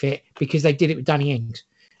Salisu fit because they did it with Danny Ings.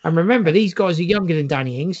 And remember, these guys are younger than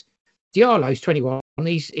Danny Ings. Diallo's 21.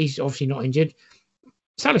 He's obviously not injured.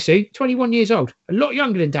 Salisu, 21 years old, a lot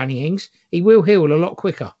younger than Danny Ings. He will heal a lot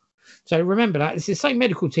quicker. So remember that. It's the same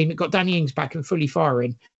medical team that got Danny Ings back and fully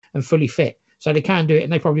firing and fully fit. So they can do it,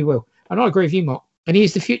 and they probably will. And I agree with you, Mark. And he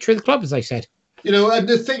is the future of the club, as they said. And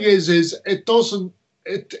the thing is it doesn't.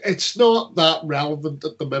 It's not that relevant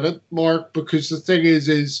at the minute, Mark, because the thing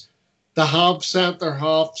is they have centre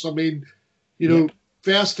halves. I mean,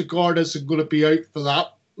 Vestergaard isn't going to be out for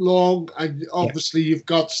that long, and obviously you've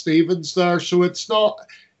got Stevens there, so it's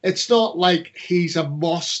not like he's a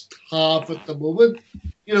must-have at the moment.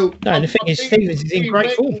 No, the thing is, Stevens is in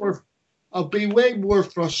great form. I'll be way more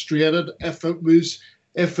frustrated if it was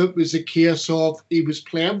a case of he was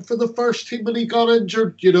playing for the first team and he got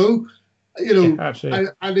injured, absolutely.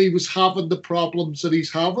 And he was having the problems that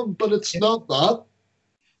he's having, but it's not that.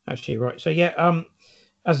 Actually, right. So,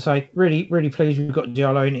 as I say, really, really pleased we've got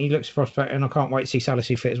Diallo and he looks a prospect, and I can't wait to see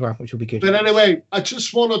Salisu fit as well, which will be good. But anyway, I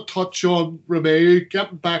just want to touch on Romeu,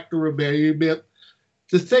 getting back to Romeu, mate.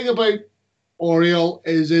 The thing about Oriel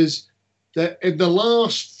is that in the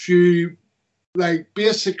last few,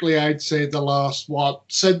 basically I'd say the last,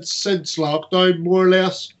 since lockdown, more or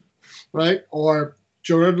less, right? Or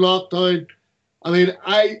during lockdown, I mean,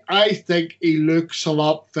 I think he looks a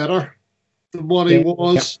lot fitter than what he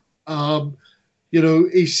was.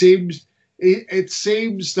 It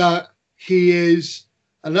seems that he is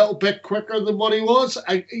a little bit quicker than what he was.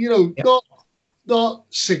 Not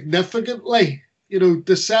significantly,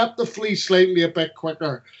 deceptively slightly a bit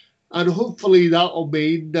quicker. And hopefully that will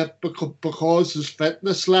mean that because his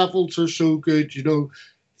fitness levels are so good,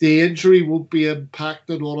 the injury won't be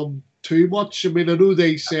impacting on him too much. I mean, I know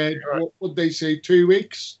they said, what would they say, 2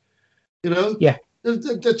 weeks? Yeah.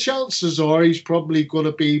 The chances are he's probably going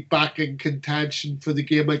to be back in contention for the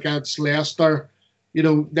game against Leicester,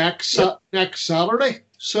 next Saturday.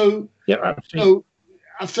 So, I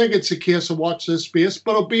think it's a case of watch this space.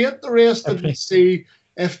 But I'll be interested to see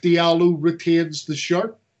if Diallo retains the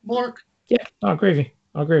shirt, Mark. Yeah, I agree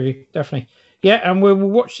with you. Definitely. Yeah, and we'll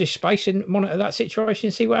watch this space and monitor that situation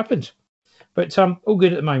and see what happens. But all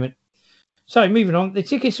good at the moment. So, moving on. The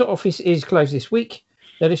tickets office is closed this week.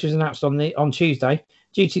 This was announced on Tuesday.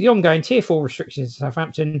 Due to the ongoing Tier 4 restrictions in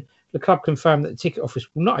Southampton, the club confirmed that the ticket office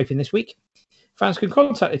will not open this week. Fans can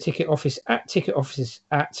contact the ticket office at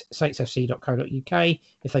ticketoffices@saintsfc.co.uk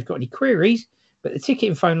if they've got any queries, but the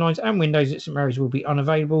ticketing phone lines and windows at St Mary's will be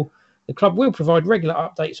unavailable. The club will provide regular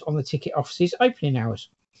updates on the ticket office's opening hours.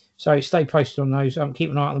 So stay posted on those.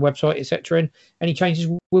 Keep an eye on the website, etc. And any changes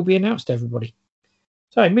will be announced to everybody.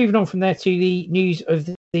 So moving on from there to the news of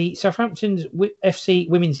the Southampton's FC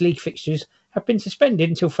Women's League fixtures have been suspended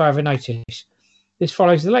until further notice. This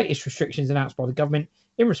follows the latest restrictions announced by the government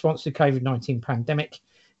in response to the COVID-19 pandemic.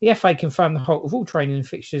 The FA confirmed the halt of all training and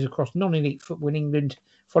fixtures across non-elite football in England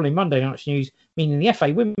following Monday night's news, meaning the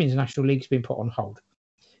FA Women's National League has been put on hold.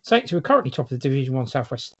 Saints, who are currently top of the Division 1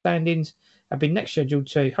 South West standings, have been next scheduled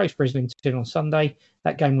to host Brislington on Sunday.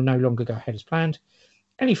 That game will no longer go ahead as planned.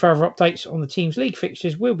 Any further updates on the team's league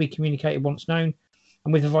fixtures will be communicated once known.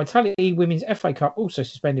 And with the Vitality Women's FA Cup also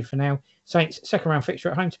suspended for now, Saints' second round fixture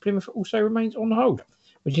at home to Plymouth also remains on hold,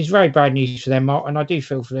 which is very bad news for them, Mark, and I do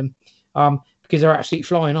feel for them because they're absolutely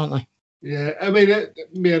flying, aren't they? Yeah, I mean, it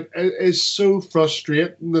is so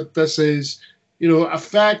frustrating that this is,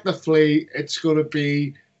 effectively it's going to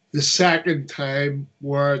be the second time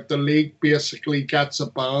where the league basically gets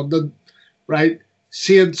abandoned, right?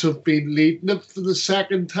 Saints have been leading it for the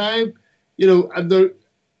second time, and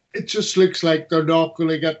it just looks like they're not going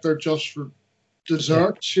to get their just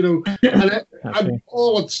desserts, and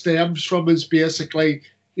all it stems from is basically,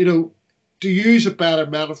 to use a better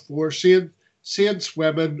metaphor, Saints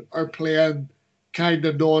women are playing kind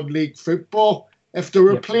of non-league football. If they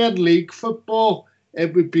were playing league football,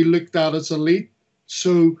 it would be looked at as elite.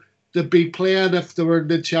 So they'd be playing if they were in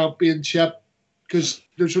the championship, because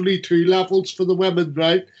there's only two levels for the women,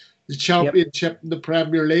 right? The championship and the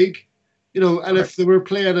Premier League. And if they were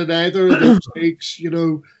playing in either of those leagues,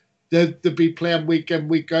 they'd be playing week in,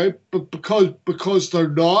 week out. But because they're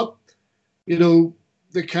not,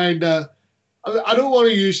 they kind of I don't want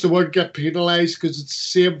to use the word get penalised because it's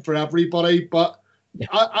the same for everybody, but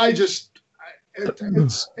it's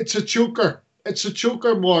a choker. It's a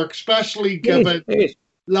choker, Mark, especially given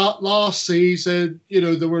last season,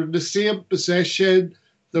 they were in the same position,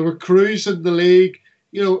 they were cruising the league,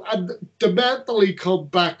 and to mentally come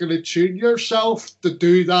back and attune yourself to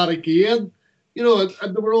do that again,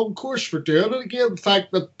 and they were on course for doing it again. In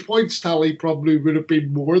fact, the points tally probably would have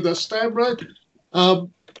been more this time round.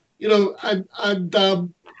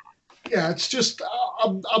 It's just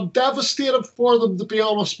I'm devastated for them, to be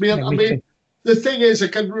honest, mate. I mean, the thing is, I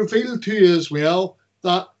can reveal to you as well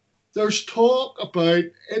that there's talk about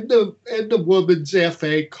in the Women's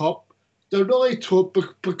FA Cup. They're now talking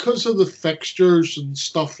because of the fixtures and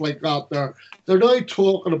stuff like that. They're now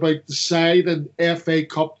talking about deciding FA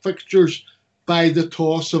Cup fixtures by the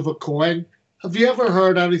toss of a coin. Have you ever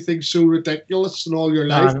heard anything so ridiculous in all your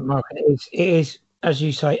life? No, Mark, it is, as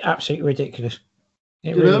you say, absolutely ridiculous.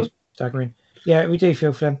 It really is staggering. Yeah, we do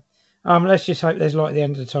feel for them. Let's just hope there's light at the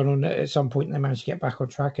end of the tunnel and at some point they manage to get back on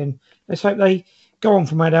track. And let's hope they go on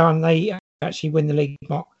from where they are and they actually win the league,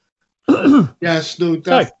 Mark. Yes, no,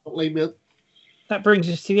 definitely, mate. That brings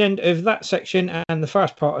us to the end of that section and the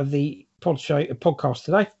first part of the podcast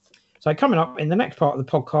today. So coming up in the next part of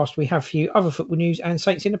the podcast, we have a few other football news and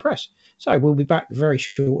Saints in the press. So we'll be back very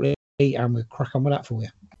shortly and we'll crack on with that for you.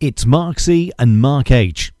 It's Mark C and Mark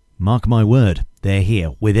H. Mark my word, they're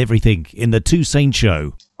here with everything in the Two Saints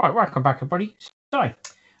Show. Right, welcome back, everybody. So,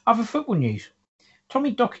 other football news.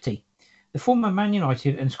 Tommy Docherty, the former Man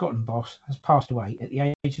United and Scotland boss, has passed away at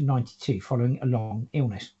the age of 92 following a long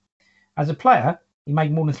illness. As a player, he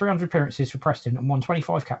made more than 300 appearances for Preston and won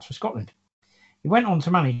 25 caps for Scotland. He went on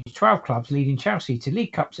to manage 12 clubs, leading Chelsea to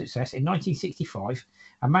League Cup success in 1965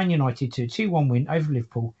 and Man United to a 2-1 win over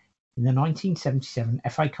Liverpool in the 1977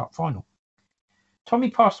 FA Cup final.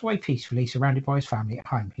 Tommy passed away peacefully, surrounded by his family at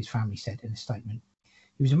home, his family said in a statement.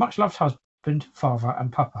 He was a much-loved husband, father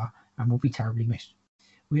and papa and will be terribly missed.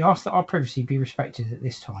 We ask that our privacy be respected at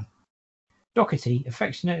this time. Docherty,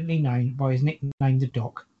 affectionately known by his nickname The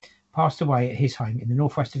Doc, passed away at his home in the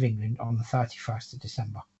northwest of England on the 31st of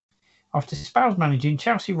December. After spells managing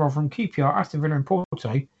Chelsea, Rotherham, QPR, Aston Villa and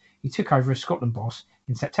Porto, he took over as Scotland boss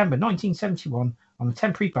in September 1971 on a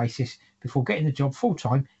temporary basis before getting the job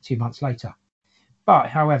full-time 2 months later. But,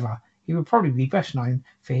 however, he would probably be best known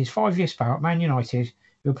for his 5-year spell at Man United,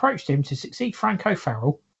 who approached him to succeed Frank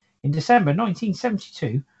O'Farrell in December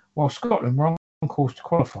 1972, while Scotland were on course to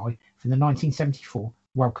qualify for the 1974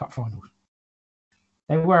 World Cup finals.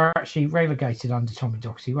 They were actually relegated under Tommy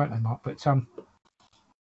Docherty, weren't they, Mark? But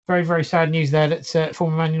very, very sad news there that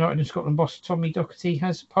former Man United and Scotland boss Tommy Docherty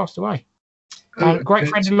has passed away. Great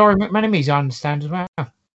friend of Laurie McMenemy's, I understand, as well.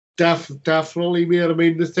 Definitely, mate. I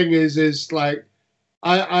mean, the thing is like,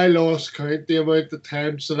 I lost count the amount of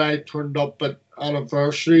times that I turned up at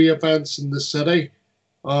anniversary events in the city.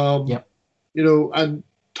 And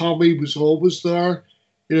Tommy was always there.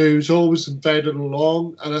 He was always invited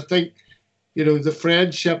along. And I think, the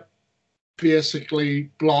friendship basically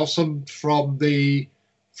blossomed from the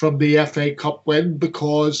FA Cup win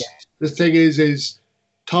because the thing is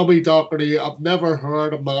Tommy Docherty, I've never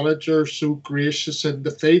heard a manager so gracious in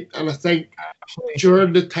defeat. And I think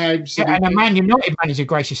during the times... Yeah, and a Man United manager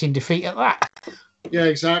gracious in defeat at that. Yeah,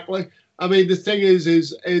 exactly. I mean, the thing is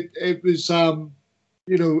it was, to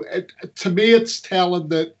me it's telling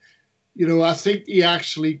that, I think he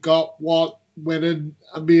actually got what winning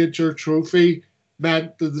a major trophy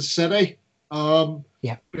meant to the city.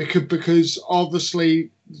 Because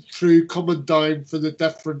obviously through coming down for the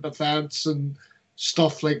different events and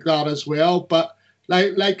stuff like that as well. But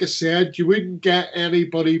like I said, you wouldn't get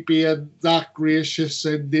anybody being that gracious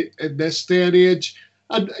in this day and age.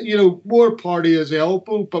 And, more party his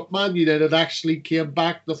elbow, but Man United actually came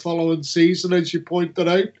back the following season, as you pointed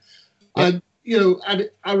out. Yeah. And, and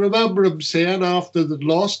I remember him saying after they'd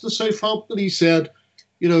lost to Southampton, he said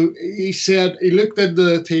he looked into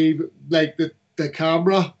the TV, like the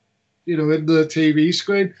camera, into the TV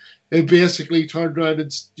screen, and basically turned around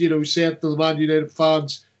and, said to the Man United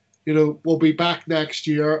fans, we'll be back next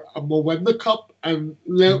year and we'll win the cup. And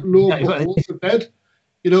lo and behold, they did.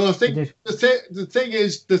 I think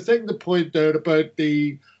the thing to point out about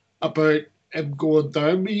him going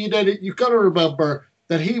down with United, you've got to remember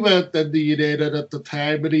that he went into United at the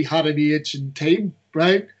time and he had an aging team,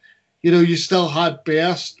 right? You still had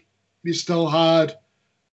Best, you still had,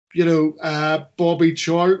 Bobby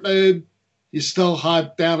Charlton, you still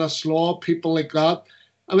had Dennis Law, people like that.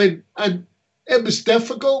 I mean, and it was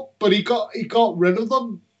difficult, but he got rid of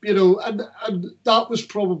them. And that was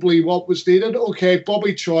probably what was needed. Okay,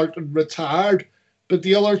 Bobby Charlton retired, but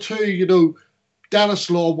the other two, Dennis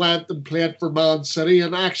Law went and played for Man City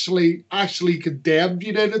and actually condemned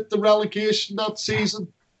United to relegation that season,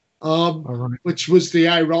 which was the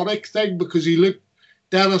ironic thing because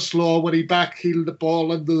Dennis Law, when he backheeled the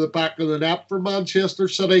ball into the back of the net for Manchester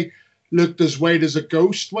City, looked as white as a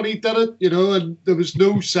ghost when he did it, and there was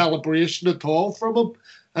no celebration at all from him.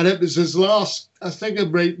 And it was his last, I think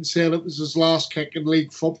I'm right in saying it was his last kick in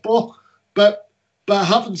league football. But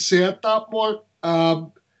having said that, Mark,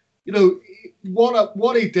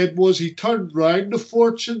 what he did was he turned round the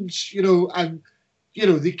fortunes, and,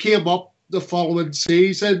 they came up the following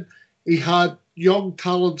season. He had young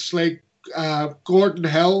talents like Gordon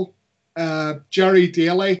Hill, Jerry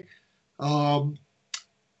Daly, I'm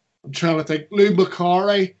trying to think, Lou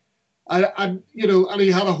Macari, and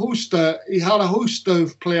he had a host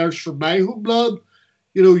of players from my homeland,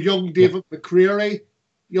 young David McCreary,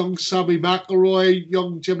 young Sammy McElroy,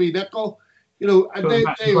 young Jimmy Nicholl,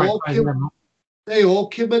 and they all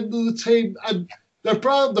came into the team, and their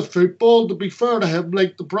brand of football, to be fair to him,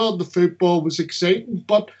 like the brand of football was exciting,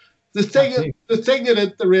 but the thing that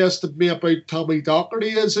interested me about Tommy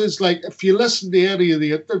Docherty is like, if you listen to any of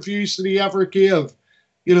the interviews that he ever gave,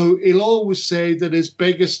 he'll always say that his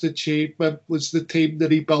biggest achievement was the team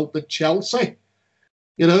that he built at Chelsea.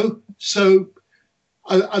 So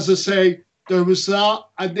as I say, there was that,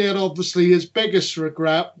 and then obviously his biggest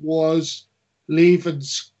regret was leaving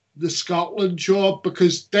the Scotland job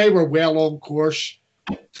because they were well on course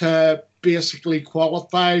to basically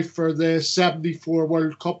qualify for the 74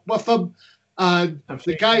 World Cup with him. And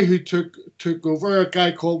the guy who took over, a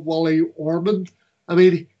guy called Wally Ormond, I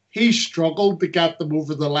mean, he struggled to get them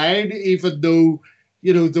over the line, even though,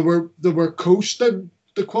 they were coasting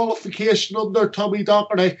the qualification under Tommy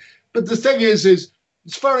Docherty. But the thing is it's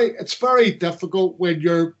very difficult when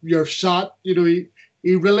you're sat,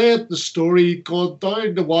 he relayed the story, he'd gone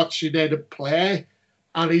down to watch United play,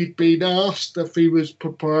 and he'd been asked if he was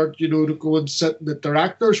prepared, to go and sit in the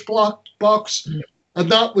director's box. Yeah.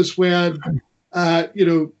 And that was when,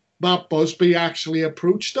 Matt Busby actually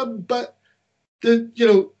approached him. But,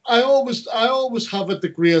 I always have a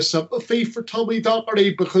degree of sympathy for Tommy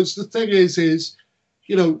Docherty because the thing is,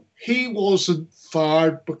 he wasn't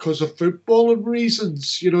fired because of footballing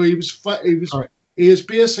reasons. He was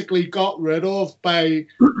basically got rid of by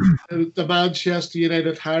the Manchester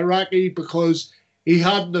United hierarchy because he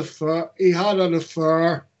had an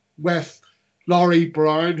affair with Laurie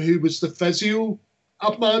Brown, who was the physio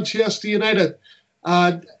at Manchester United.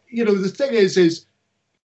 And, the thing is,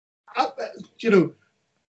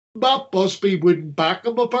 Matt Busby wouldn't back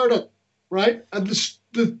him about it, right? And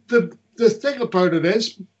the thing about it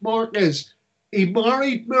is, Mark, is he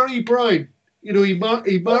married Mary Brown. He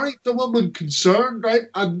married the woman concerned, right?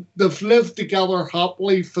 And they've lived together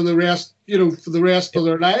happily for the rest of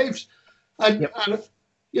their lives. And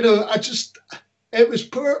it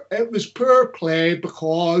was poor play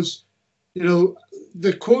because,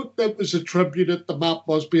 the quote that was attributed to Matt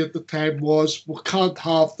Busby at the time was, "We can't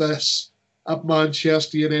have this at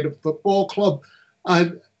Manchester United Football Club,"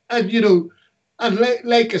 and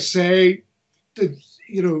like I say,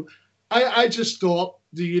 I just thought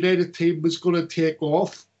the United team was going to take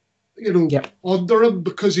off, under him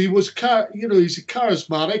because he was, he's a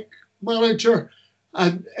charismatic manager.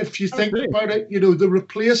 And if you think about it, the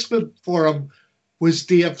replacement for him was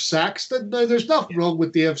Dave Saxton. Now, there's nothing wrong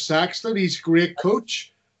with Dave Saxton. He's a great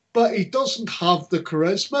coach, but he doesn't have the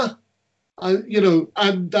charisma. I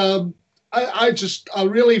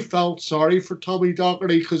really felt sorry for Tommy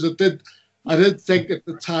Docherty because I did think at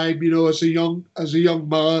the time, as a young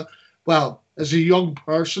man, well, as a young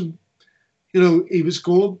person, he was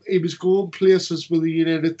going places with the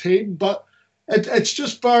United team, but it's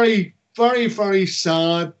just very, very, very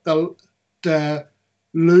sad to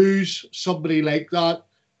lose somebody like that,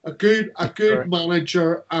 a good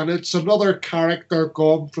manager, and it's another character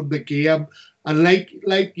gone from the game. And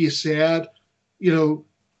like you said,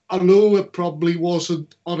 although it probably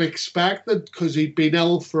wasn't unexpected because he'd been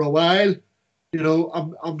ill for a while,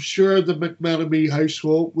 I'm sure the McMenemy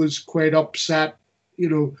household was quite upset,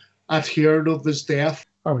 at hearing of his death.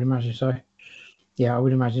 I would imagine so. Yeah, I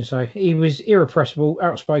would imagine so. He was irrepressible,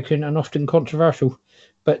 outspoken, and often controversial.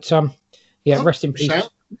 But rest in peace.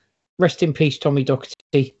 Rest in peace, Tommy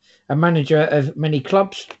Docherty, a manager of many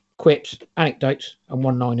clubs, quips, anecdotes, and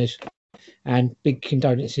one-liners. And big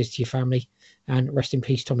condolences to your family. And rest in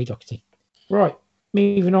peace, Tommy Docherty. Right,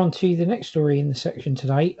 moving on to the next story in the section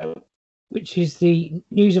today, which is the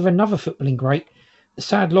news of another footballing great, the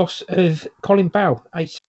sad loss of Colin Bell,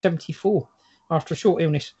 aged 74, after a short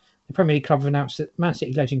illness the Premier League club have announced that Man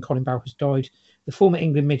City legend Colin Bell has died. The former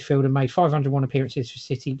England midfielder made 501 appearances for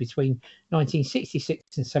City between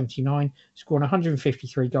 1966 and 79, scoring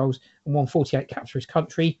 153 goals and won 48 caps for his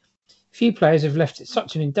country. Few players have left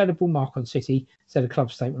such an indelible mark on City, said a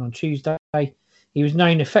club statement on Tuesday. He was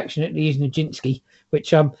known affectionately as Nijinsky,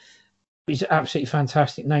 which is an absolutely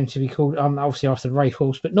fantastic name to be called, obviously after the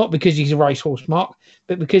racehorse, but not because he's a racehorse, Mark,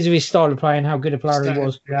 but because of his style of play and how good a player he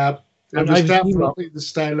was. Yeah, it was definitely the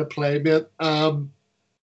style of play, mate.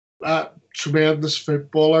 Tremendous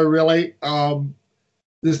footballer, really.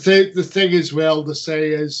 The thing as well to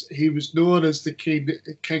say is he was known as the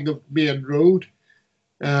king of Main Road.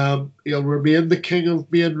 He'll remain the king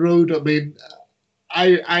of Main Road. I mean,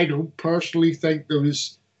 I don't personally think there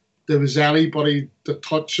was anybody to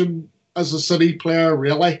touch him as a City player,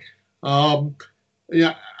 really. I'd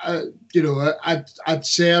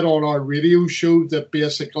said on our radio show that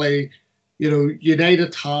basically,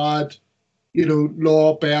 United had,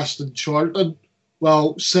 Law, Best and Charlton.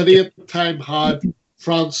 Well, City at the time had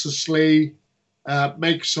Francis Lee,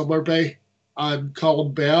 Mike Summerby and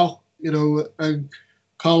Colin Bell, and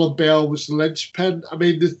Colin Bell was the linchpin. I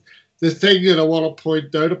mean, the thing that I want to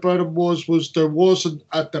point out about him was there wasn't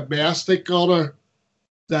a domestic honour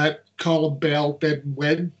that Colin Bell didn't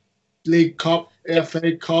win. League Cup,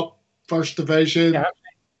 FA Cup, First Division. Yeah.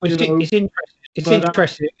 It's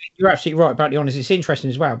interesting. You're absolutely right about the honours. It's interesting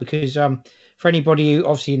as well because for anybody who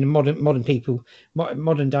obviously in the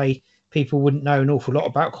modern day people wouldn't know an awful lot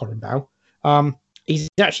about Colin Bell. He's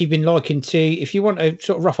actually been likened to, if you want a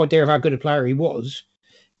sort of rough idea of how good a player he was,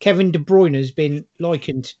 Kevin De Bruyne has been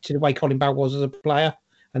likened to the way Colin Bell was as a player,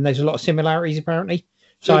 and there's a lot of similarities apparently.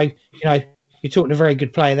 So you're talking a very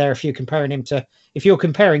good player there. If you're comparing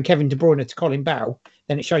Kevin De Bruyne to Colin Bell,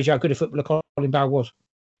 then it shows you how good a footballer Colin Bell was.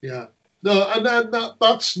 Yeah. No, and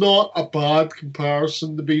that's not a bad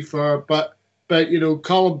comparison, to be fair. But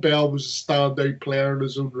Colin Bell was a standout player in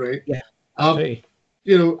his own right. Yeah. Absolutely.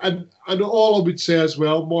 And all I would say as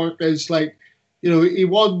well, Mark, is he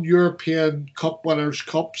won European Cup Winners'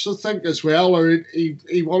 Cups, I think, as well, or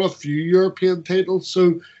he won a few European titles.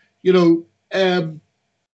 So,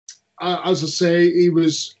 as I say, he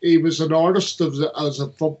was an artist as a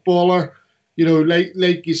footballer.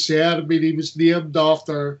 Like you said, I mean, he was named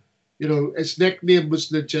after. His nickname was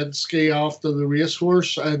Nijinsky after the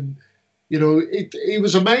racehorse, and he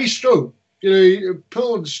was a maestro.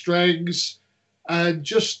 Pulling strings, and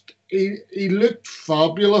just he looked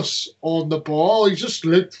fabulous on the ball. He just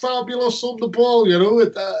looked fabulous on the ball. One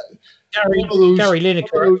of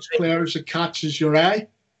those players that catches your eye.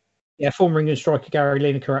 Yeah, former England striker Gary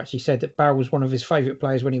Lineker actually said that Bell was one of his favourite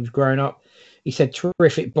players when he was growing up. He said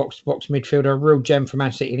terrific box-to-box midfielder, a real gem for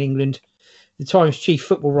Man City in England. The Times chief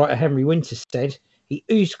football writer Henry Winter said he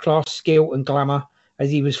oozed class, skill and glamour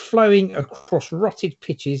as he was flowing across rutted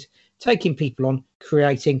pitches, taking people on,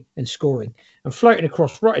 creating and scoring. And floating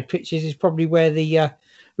across rutted pitches is probably where the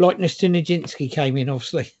likeness to Nijinsky came in,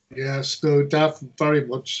 obviously. Yes, no, definitely, very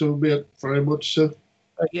much so, mate, very much so.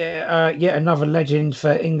 Yet another legend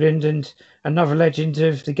for England and another legend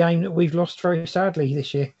of the game that we've lost very sadly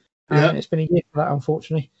this year. It's been a year for that,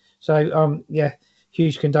 unfortunately. So,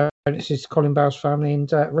 huge condolences to Colin Bell's family and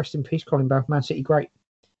rest in peace, Colin Bell, Man City great.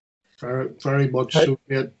 Very, very much so,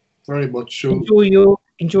 yeah, very much so.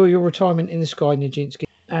 Enjoy your retirement in the sky, Nijinsky.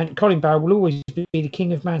 And Colin Bell will always be the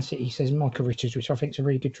king of Man City, says Michael Richards, which I think is a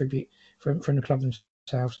really good tribute from the club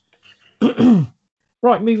themselves.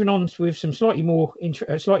 Right, moving on with some slightly more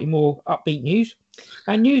upbeat news,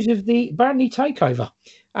 and news of the Burnley takeover.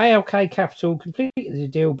 ALK Capital completed the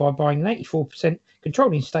deal by buying an 84%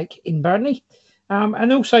 controlling stake in Burnley,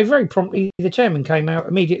 and also very promptly the chairman came out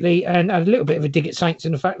immediately and had a little bit of a dig at Saints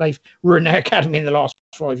and the fact they've ruined their academy in the last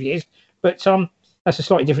 5 years. But that's a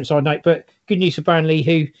slightly different side note. But good news for Burnley,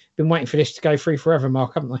 who've been waiting for this to go through forever,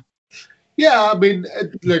 Mark, haven't they? Yeah, I mean,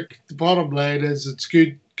 look, the bottom line is it's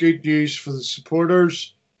good news for the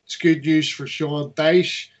supporters. It's good news for Sean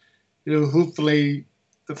Dyche. Hopefully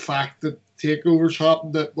the fact that takeovers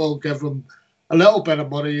happen that will give them a little bit of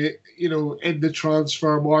money, in the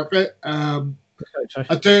transfer market. I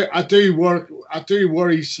do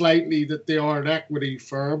worry slightly that they are an equity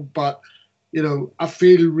firm, but I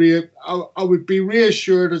feel I would be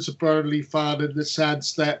reassured as a Burnley fan in the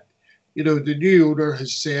sense that the new owner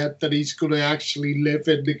has said that he's going to actually live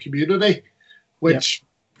in the community, which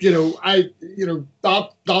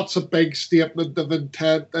that's a big statement of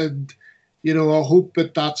intent, and I hope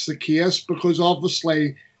that that's the case, because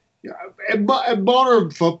obviously in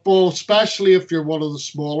modern football, especially if you're one of the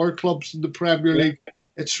smaller clubs in the Premier League,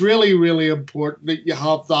 it's really, really important that you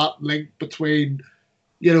have that link between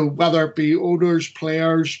whether it be owners,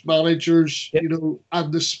 players, managers,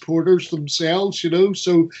 and the supporters themselves,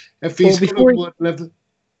 So if he's going to go and live,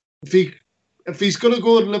 if he's going to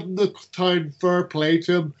go and live in the town, fair play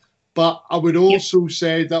to him. But I would also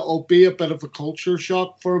say that will be a bit of a culture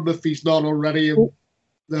shock for him if he's not already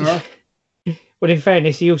there. Well, in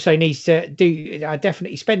fairness, he also needs to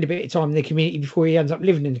definitely spend a bit of time in the community before he ends up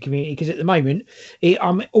living in the community. Because at the moment,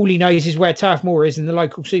 all he knows is where Turf Moor is in the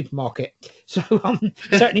local supermarket. So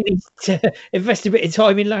certainly needs to invest a bit of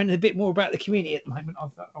time in learning a bit more about the community at the moment.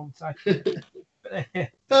 I would say.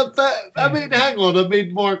 But I mean, hang on. I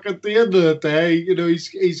mean, Mark. At the end of the day,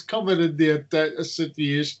 he's coming in a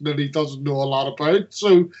situation that he doesn't know a lot about.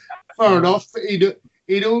 So fair enough.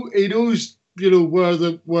 He knows. Where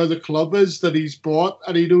the club is that he's bought,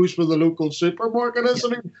 and he knows where the local supermarket is. I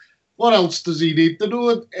mean, what else does he need to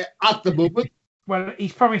know at the moment? Well,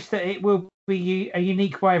 he's promised that it will be a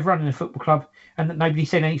unique way of running a football club, and that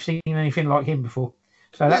nobody's seen anything like him before.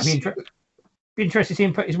 So that'd be interesting to see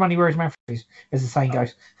him put his money where his mouth is, as the saying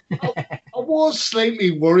goes. I was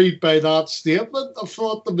slightly worried by that statement. I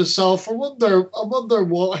thought to myself, I wonder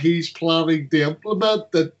what he's planning to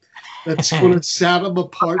implement that's going to set him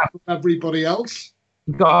apart from everybody else.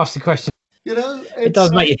 You've got to ask the question. It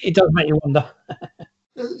does make you wonder.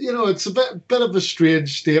 It's a bit of a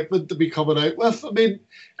strange statement to be coming out with. I mean,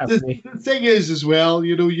 the thing is as well,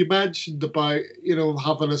 you mentioned about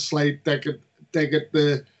having a slight dig at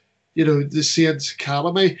the the Saints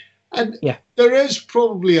Academy, and there is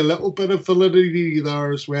probably a little bit of validity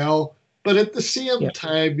there as well. But at the same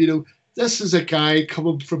time, this is a guy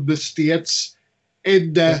coming from the States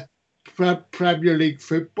in the Premier League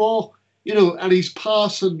football, and he's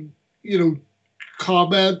passing,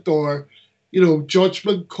 comment or,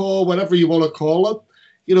 judgment call, whatever you want to call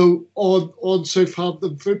it, on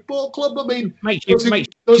Southampton Football Club. I mean,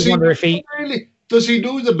 does he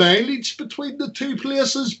know the mileage between the two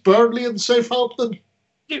places, Burnley and Southampton?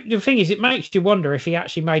 The thing is, it makes you wonder if he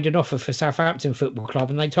actually made an offer for Southampton Football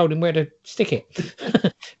Club and they told him where to stick it.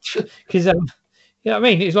 Because I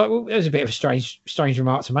mean, it's like, well, it was a bit of a strange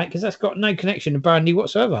remark to make because that's got no connection to Burnley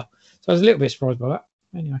whatsoever. So I was a little bit surprised by that.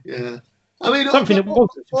 Anyway, yeah, I mean, something that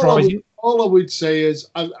wasn't surprising. All I would say is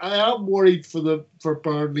I am worried for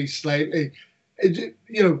Burnley slightly.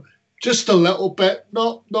 Just a little bit,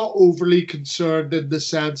 not overly concerned in the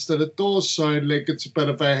sense that it does sound like it's a bit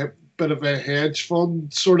of a hedge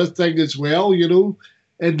fund sort of thing as well.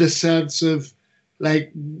 In the sense of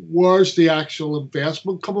like, where's the actual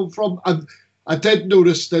investment coming from? And I did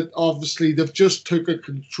notice that obviously they've just took a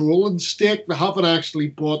controlling stake. They haven't actually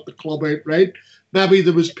bought the club outright. Maybe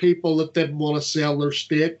there was people that didn't want to sell their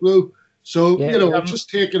stake though. So, I'm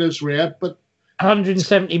just taking as read. But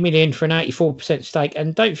 170 million for an 84% stake.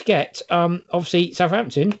 And don't forget, obviously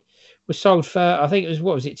Southampton was sold for, I think it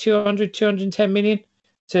was, 210 million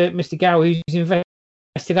to Mr. Gow, who's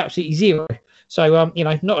invested absolutely zero. So,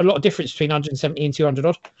 not a lot of difference between 170 and 200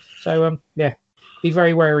 odd. So, be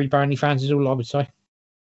very wary, Burnley fans, is all I would say.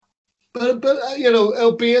 But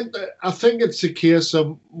it'll be. I think it's a case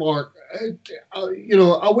of, Mark.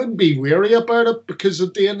 I wouldn't be wary about it because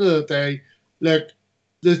at the end of the day, like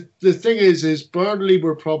the thing is Burnley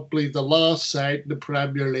were probably the last side in the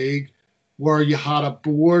Premier League where you had a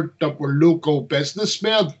board that were local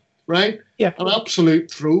businessmen, right? Yeah. An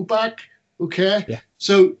absolute throwback. Okay. Yeah.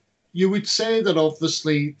 So you would say that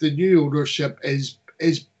obviously the new ownership is.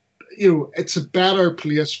 It's a better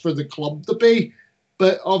place for the club to be.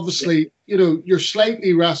 But obviously, you're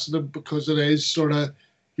slightly reticent because it is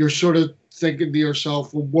you're sort of thinking to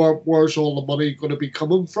yourself, well, where's all the money going to be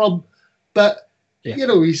coming from? But,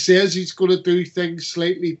 he says he's going to do things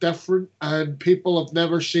slightly different and people have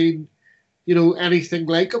never seen, anything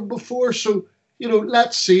like him before. So,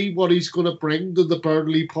 let's see what he's going to bring to the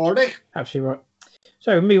Burnley party. Absolutely right.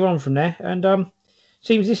 So we'll move on from there. And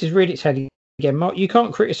seems this has reared its head again, Mark. You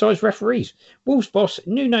can't criticise referees. Wolves boss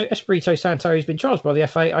Nuno Espirito Santo has been charged by the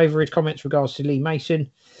FA over his comments regards to Lee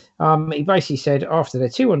Mason. He basically said after their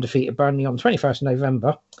 2-1 defeat at Burnley on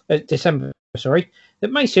 21st December,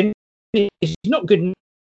 that Mason is not good enough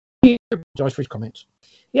to apologise for his comments.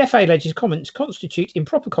 The FA alleges comments constitute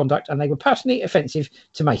improper conduct and they were personally offensive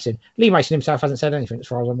to Mason. Lee Mason himself hasn't said anything as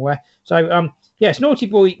far as I'm aware. So, yes, naughty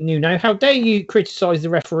boy Nuno, how dare you criticise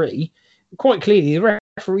the referee? Quite clearly, the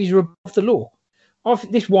referees are above the law.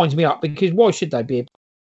 This winds me up because why should they be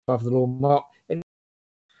above the law, Mark?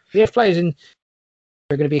 If players are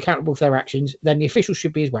going to be accountable for their actions, then the officials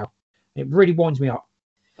should be as well. It really winds me up.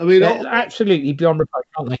 I mean, they're absolutely beyond reproach,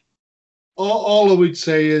 aren't they? All I would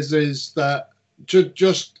say is that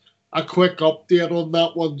just a quick update on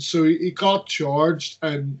that one. So he got charged,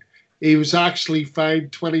 and he was actually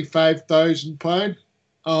fined £25,000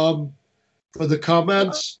 for the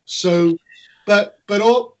comments. So, but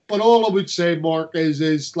all I would say, Mark,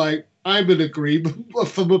 is like I'm in agreement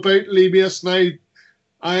with him about Lee Mason.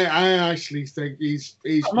 I actually think he's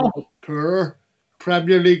one of poor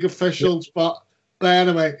Premier League officials, but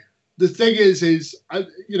anyway, the thing is I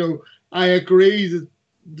agree that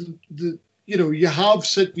you have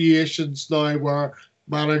situations now where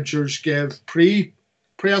managers give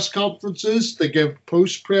pre-press conferences, they give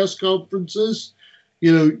post-press conferences.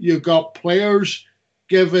 You've got players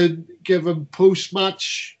giving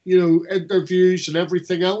post-match interviews and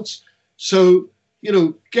everything else. So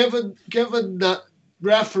given that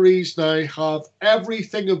referees now have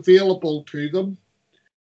everything available to them,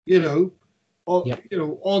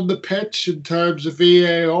 on the pitch in terms of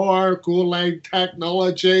VAR, goal line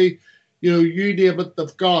technology, you name it,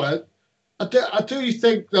 they've got it. I do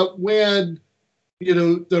think that when,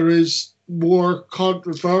 there is more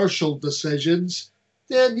controversial decisions,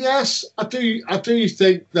 then yes, I do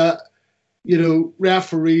think that,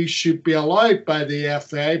 referees should be allowed by the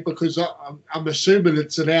FA, because I'm assuming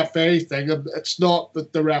it's an FA thing. It's not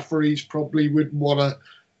that the referees probably wouldn't want to.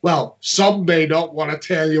 Well, some may not want to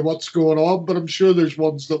tell you what's going on, but I'm sure there's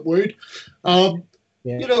ones that would. And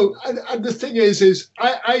the thing is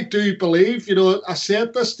I do believe, I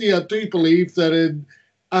said this to you, I do believe that in,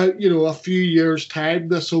 a few years' time,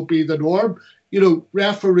 this will be the norm.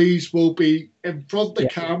 Referees will be in front of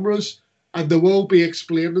cameras and they will be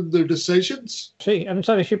explaining their decisions. See, and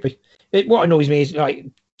so they should be. What annoys me is, like,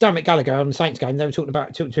 Dermot Gallagher on the Saints game, they were talking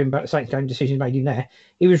to him about the Saints game decisions made in there.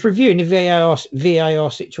 He was reviewing the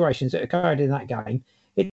VAR situations that occurred in that game.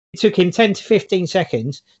 It took him 10 to 15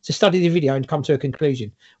 seconds to study the video and come to a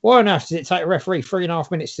conclusion. Why on earth does it take a referee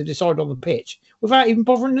 3.5 minutes to decide on the pitch without even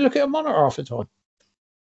bothering to look at a monitor half the time?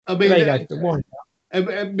 I mean,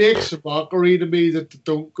 it makes a mockery to me that they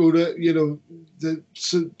don't go to,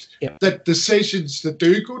 that decisions that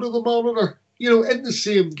do go to the monitor. In the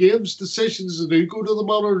same games, decisions that do go to the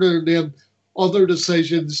monitor, and then other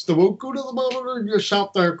decisions that won't go to the monitor, and you're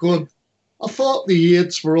sat there going, I thought the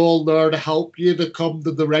aides were all there to help you to come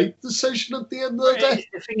to the right decision at the end of the day.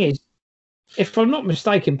 The thing is, if I'm not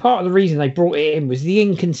mistaken, part of the reason they brought it in was the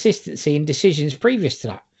inconsistency in decisions previous to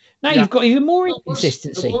that. Now you've got even more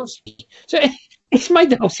inconsistency. So it's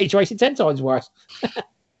made the whole situation 10 times worse.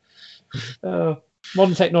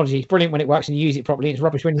 Modern technology is brilliant when it works and you use it properly. It's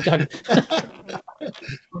rubbish when you don't.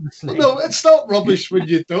 No, it's not rubbish when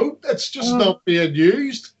you don't. It's just not being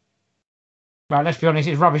used. Well, let's be honest,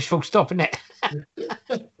 it's rubbish full stop, isn't it?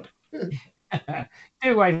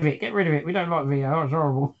 Do away with it. Get rid of it. We don't like VAR. It's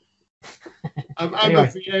horrible. I'm a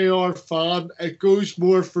VAR fan. It goes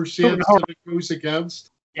more for Saints than it goes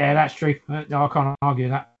against. Yeah, that's true. No, I can't argue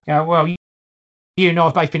that. Yeah, well, you and I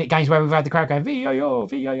have both been at games where we've had the crowd going, VAR.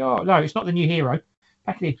 No, it's not the new hero.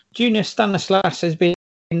 Junior Stanislas has been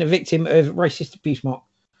the victim of racist abuse, Mark.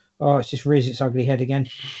 Oh, it's just rears its ugly head again.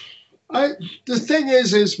 The thing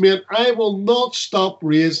is, mate, I will not stop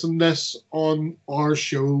raising this on our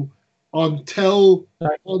show until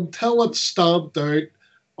it's stamped out,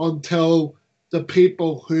 until the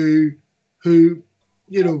people who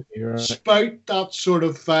spout that sort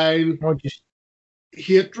of vile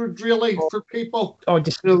hatred, really, for people. I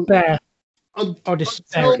despair. I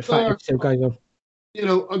despair at the fact it still goes on.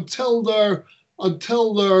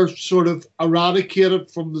 Until they're sort of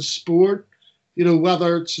eradicated from the sport,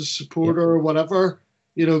 whether it's a supporter or whatever,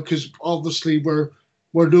 because obviously we're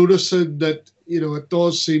noticing that, it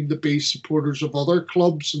does seem to be supporters of other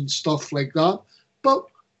clubs and stuff like that. But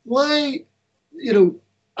why,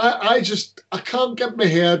 I can't get my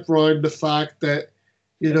head around the fact that,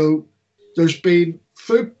 there's been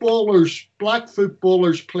black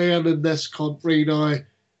footballers playing in this country now,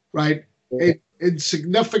 right? In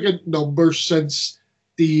significant numbers since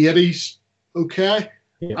the 80s, okay?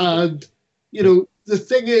 Yeah. And, the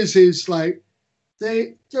thing is like,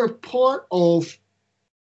 they're part of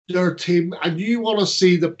their team, and you want to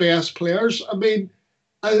see the best players. I mean,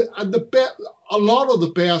 and a lot of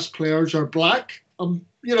the best players are black.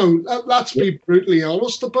 Let's be brutally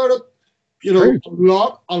honest about it. A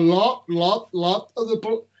lot of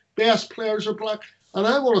the best players are black. And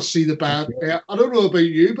I want to see the best. I don't know about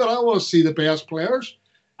you, but I want to see the best players.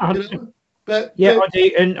 I do,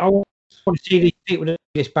 and I want to see these people in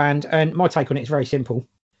this band. And my take on it is very simple.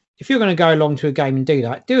 If you're going to go along to a game and do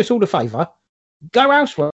that, do us all a favour. Go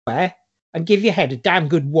elsewhere and give your head a damn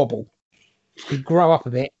good wobble. You grow up a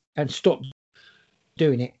bit and stop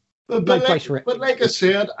doing it. But like I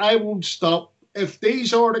said, I won't stop. If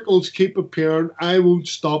these articles keep appearing, I won't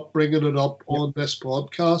stop bringing it up on this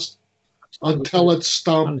podcast. until it's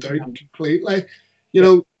stamped out completely. You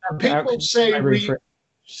know, people say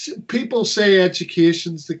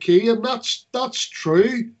education's the key, and that's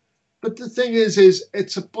true. But the thing is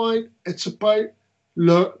it's about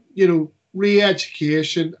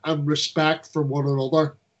re-education and respect for one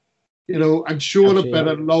another. You know, and showing a bit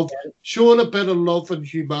of love and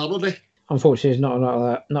humanity. Unfortunately, there's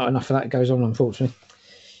not enough of that goes on, unfortunately.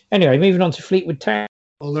 Anyway, moving on to Fleetwood Town.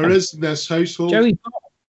 Well, there is in this household. Joey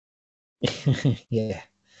Barton. Yeah.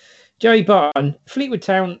 Joey Barton, Fleetwood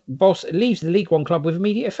Town boss, leaves the League One club with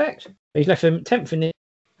immediate effect. He's left them 10th in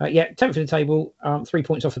the table, 3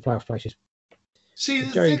 points off the playoff places.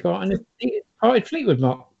 See, Joey Barton parted Fleetwood,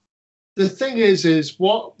 Mark. The thing is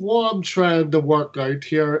what I'm trying to work out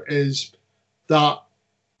here is that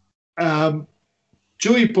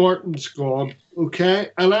Joey Barton's gone, okay?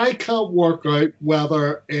 And I can't work out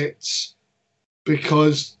whether it's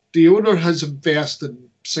because the owner has invested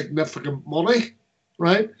significant money,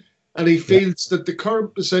 right? And he feels that the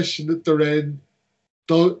current position that they're in,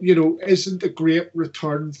 isn't a great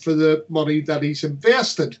return for the money that he's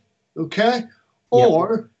invested, okay?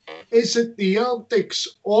 Or is it the antics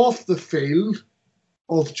off the field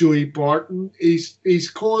of Joey Barton? He's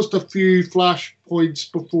caused a few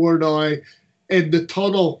flashpoints before now in the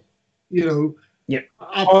tunnel, at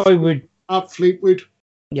Fleetwood.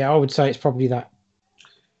 Yeah, I would say it's probably that.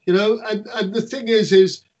 And the thing is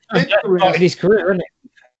his career, isn't it?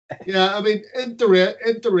 Yeah, I mean,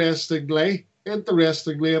 interestingly,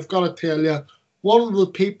 I've got to tell you, one of the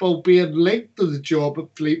people being linked to the job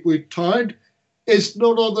at Fleetwood Town is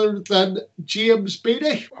none other than James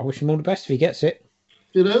Beattie. I wish him all the best if he gets it.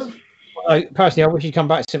 Personally, I wish he'd come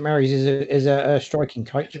back to St Mary's as a striking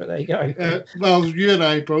coach, but there you go. Well, you and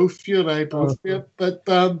I both. Yeah. But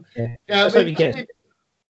I'll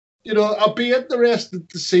be interested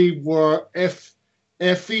to see where if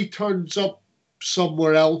he turns up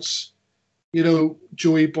somewhere else,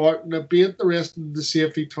 Joey Barton. I'd be interested to see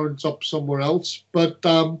if he turns up somewhere else. But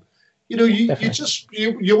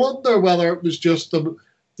you wonder whether it was just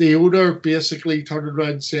the owner basically turning around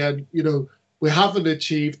and saying, we haven't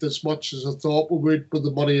achieved as much as I thought we would with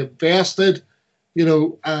the money invested,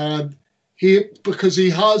 and because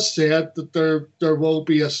he has said that there will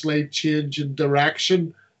be a slight change in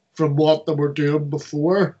direction from what they were doing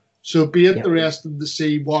before. So it'd be interesting to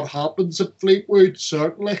see what happens at Fleetwood,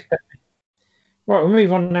 certainly. Right, we'll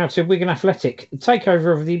move on now to Wigan Athletic. The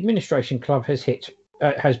takeover of the administration club has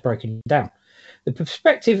broken down. The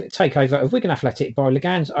prospective takeover of Wigan Athletic by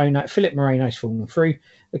Legan's owner Philip Moreno has fallen through.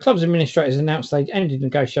 The club's administrators announced they'd ended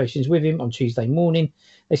negotiations with him on Tuesday morning.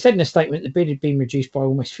 They said in a statement the bid had been reduced by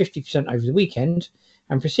almost 50% over the weekend,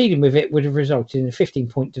 and proceeding with it would have resulted in a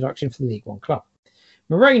 15-point deduction for the League One club.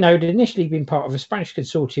 Moreno had initially been part of a Spanish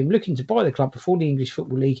consortium looking to buy the club before the English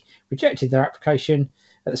Football League rejected their application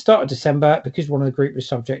at the start of December because one of the group was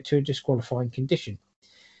subject to a disqualifying condition.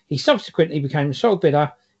 He subsequently became the sole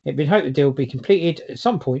bidder. It had been hoped the deal would be completed at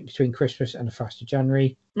some point between Christmas and the 1st of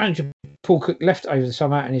January. Manager Paul Cook left over the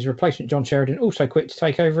summer and his replacement John Sheridan also quit to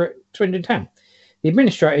take over at Swindon Town. The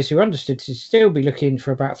administrators, who understood to still be looking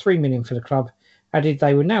for about $3 million for the club, added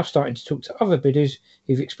they were now starting to talk to other bidders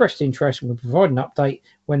who've expressed interest and will provide an update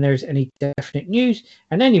when there is any definite news.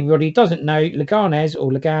 And anybody who doesn't know,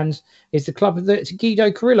 Legans is the club that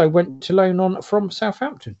Guido Carrillo went to loan on from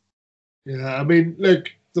Southampton. Yeah, I mean,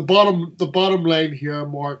 look, the bottom line here,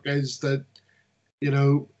 Mark, is that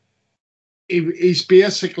he's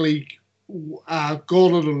basically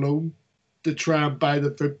gone on a loan to try and buy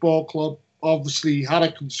the football club. Obviously, he had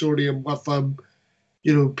a consortium with him.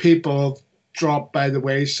 People have dropped by the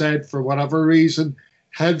wayside for whatever reason.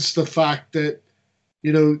 Hence the fact that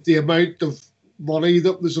the amount of money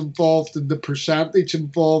that was involved and the percentage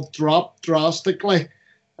involved dropped drastically.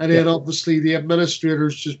 And then obviously the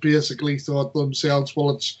administrators just basically thought to themselves, well,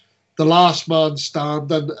 it's the last man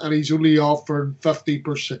standing and he's only offering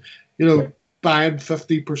 50%, buying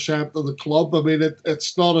 50% of the club. I mean,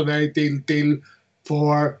 it's not an ideal deal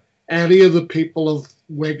for any of the people of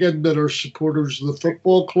Wigan that are supporters of the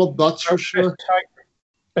football club, that's for sure.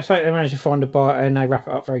 Let's hope they manage to find a buyer and they wrap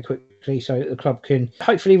it up very quickly so that the club can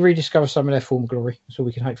hopefully rediscover some of their former glory. That's all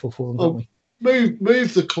we can hope for them, don't we?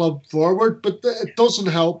 Move the club forward, but it doesn't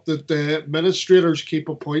help that the administrators keep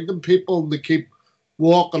appointing people and they keep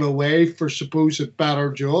walking away for supposed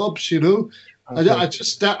better jobs. I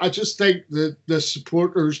just think that the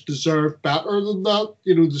supporters deserve better than that.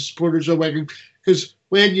 The supporters of Wigan, because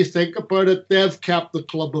when you think about it, they've kept the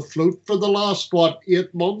club afloat for the last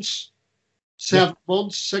 8 months, 7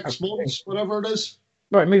 months, 6 months, whatever it is.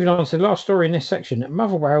 Right, moving on to the last story in this section.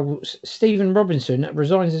 Motherwell's Stephen Robinson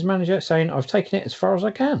resigns as manager, saying, "I've taken it as far as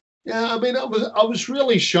I can." Yeah, I mean, I was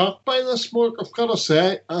really shocked by this, Mark. I've got to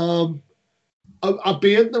say, I'd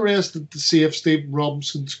be interested to see if Stephen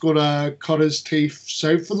Robinson's going to cut his teeth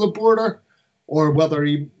south of the border, or whether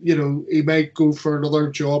he might go for another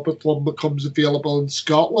job if one becomes available in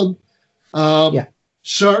Scotland.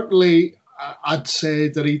 Certainly, I'd say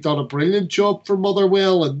that he done a brilliant job for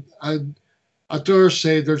Motherwell, and I dare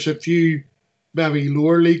say there's a few maybe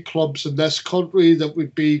lower league clubs in this country that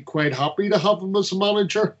would be quite happy to have him as a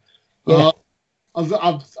manager. Yeah.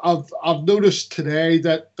 I've noticed today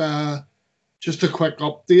that just a quick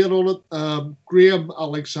update on it. Graham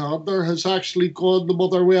Alexander has actually gone to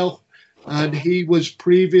Motherwell, and he was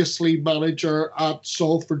previously manager at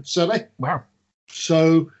Salford City. Wow.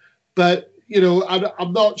 So, but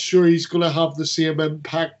I'm not sure he's going to have the same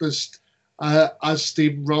impact as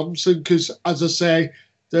Stephen Robinson, because, as I say,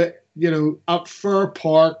 at Fir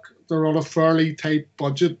Park they're on a fairly tight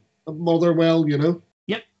budget at Motherwell.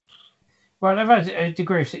 Yep. Well, they've had a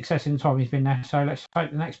degree of success in the time he's been there, so let's hope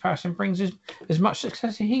the next person brings as much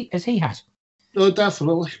success as he has. No,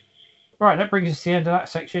 definitely. Right, that brings us to the end of that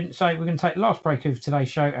section. So we're going to take the last break of today's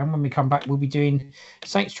show, and when we come back, we'll be doing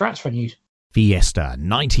Saints transfer news. Fiesta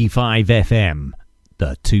 95 FM,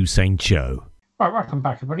 the Two Saints Show. Right, welcome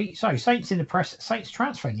back, everybody. So, Saints in the press, Saints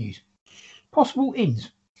transfer news. Possible ins.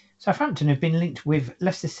 Southampton have been linked with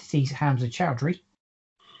Leicester City's Hamza Chowdhury.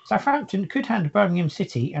 Southampton could hand Birmingham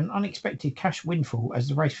City an unexpected cash windfall as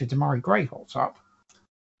the race for Demarai Gray holds up.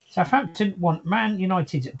 Southampton want Man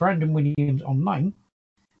United's Brandon Williams on loan.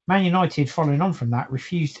 Man United, following on from that,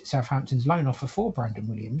 refused Southampton's loan offer for Brandon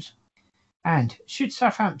Williams. And should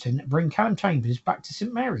Southampton bring Callum Chambers back to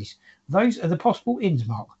St Mary's? Those are the possible ins,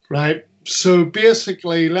 Mark. Right. So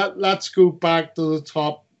basically, let's go back to the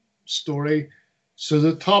top story. So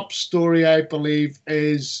the top story, I believe,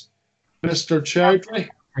 is Mr. Chowdhury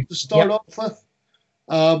to start off with.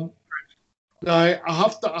 Now, I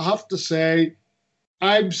have to say,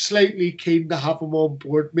 I'm slightly keen to have him on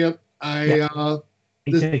board, mate. The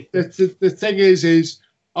thing is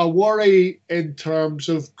I worry in terms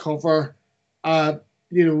of cover. In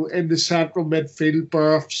the central midfield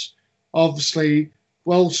berths, obviously,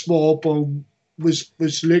 Will Smallbone was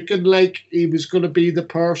looking like he was going to be the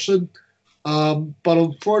person. But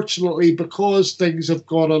unfortunately, because things have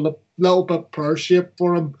gone a little bit pear-shaped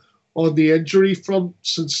for him on the injury front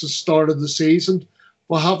since the start of the season,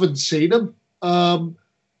 we haven't seen him. And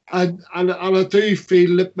I do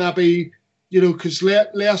feel that maybe, because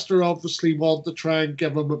Leicester obviously want to try and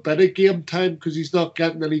give him a bit of game time because he's not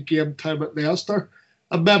getting any game time at Leicester.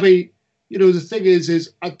 And maybe, the thing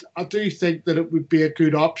is I do think that it would be a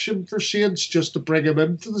good option for Saints just to bring him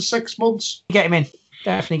in for the 6 months. Get him in.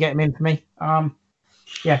 Definitely get him in for me.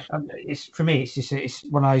 It's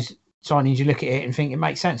one of those signings you look at it and think it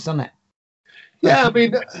makes sense, doesn't it? Yeah, I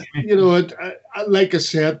mean, like I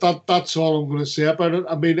said, that's all I'm going to say about it.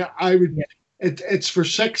 I mean, I would. Yeah. It's for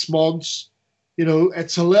 6 months.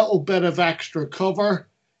 It's a little bit of extra cover.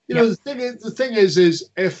 The thing is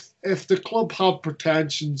if the club have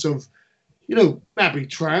pretensions of, maybe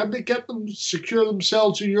trying to get them secure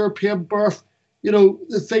themselves a European berth,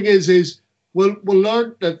 the thing is we'll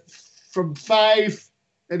learn that from 5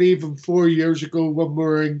 and even 4 years ago when we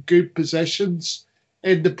were in good positions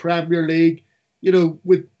in the Premier League,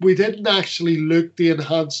 we didn't actually look to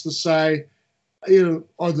enhance the side,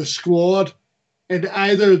 or the squad in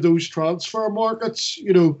either of those transfer markets,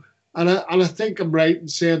 and I think I'm right in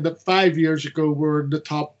saying that 5 years ago we were in the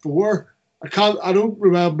top 4. I don't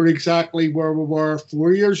remember exactly where we were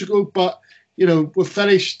 4 years ago, but we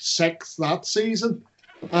finished 6th that season,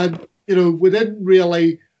 and we didn't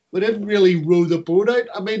really row the boat out.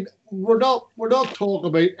 I mean, we're not talking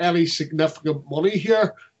about any significant money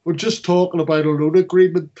here. We're just talking about a loan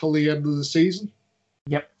agreement till the end of the season.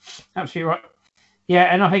 Yep, absolutely right.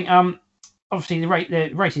 Yeah, and I think obviously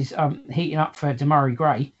the race is heating up for Demarai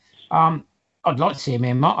Gray. I'd like to see him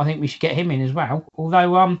in, Mark. I think we should get him in as well.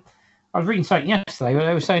 Although I was reading something yesterday where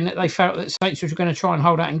they were saying that they felt that Saints were going to try and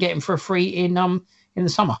hold out and get him for a free in the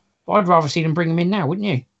summer. But I'd rather see them bring him in now, wouldn't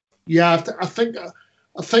you? Yeah, I think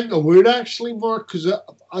I would actually, Mark, because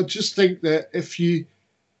I just think that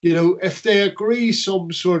if they agree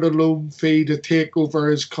some sort of loan fee to take over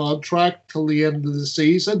his contract till the end of the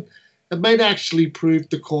season, it might actually prove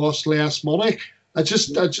to cost less money. I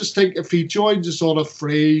just think if he joins us on a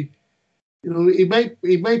free, he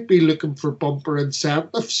might be looking for bumper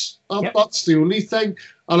incentives. That's the only thing.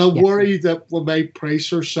 And I'm worried that we might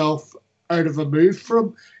price ourselves out of a move for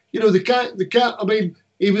him. The guy. I mean,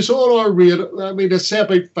 he was on our radar. I mean, I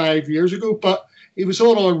said about 5 years ago, but he was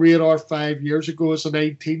on our radar 5 years ago as a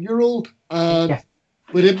 19-year-old. And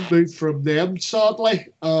we didn't move from them, sadly.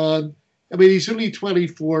 And I mean, he's only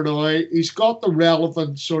 24 now. He's got the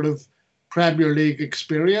relevant sort of Premier League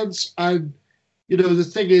experience, and you know the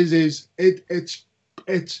thing is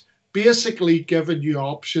it's basically giving you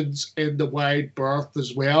options in the wide berth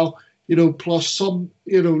as well. You know, plus some,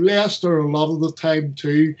 you know, Leicester a lot of the time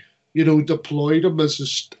too, you know, deployed him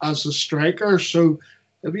as a striker. So,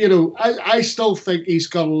 you know, I still think he's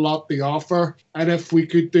got a lot to offer. And if we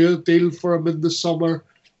could do a deal for him in the summer,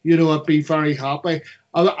 you know, I'd be very happy.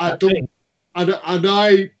 I don't. And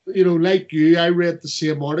I, you know, like you, I read the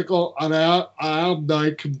same article, and I am now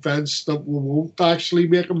convinced that we won't actually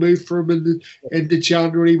make a move for him into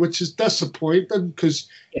January, which is disappointing because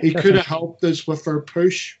he could have helped us with our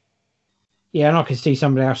push. Yeah, and I can see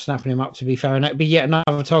somebody else snapping him up, to be fair, and that'd be yet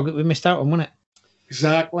another target we missed out on, wouldn't it?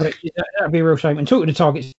 Exactly. That'd be a real shame. And talking to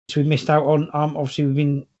targets we missed out on, obviously we've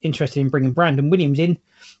been interested in bringing Brandon Williams in,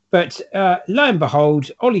 but lo and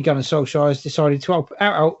behold, Ole Gunnar Solskjaer has decided to help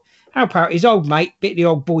out his old mate, bit of the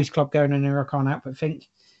old boys club going on there, I can't help but think.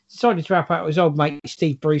 Decided to help out his old mate,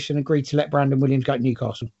 Steve Bruce, and agreed to let Brandon Williams go to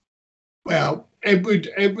Newcastle. Well, it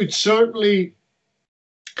would certainly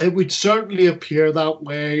appear that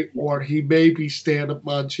way, or he may be staying at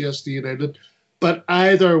Manchester United. But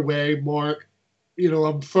either way, Mark, you know,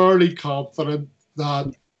 I'm fairly confident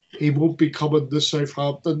that he won't be coming to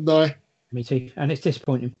Southampton now. Me too. And it's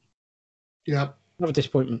disappointing. Yeah. Another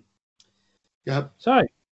disappointment. Yeah. So,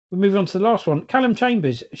 we move on to the last one. Callum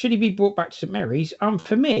Chambers, should he be brought back to St Mary's?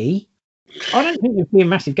 For me, I don't think it would be a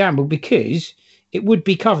massive gamble because it would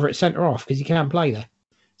be cover at centre off because he can play there.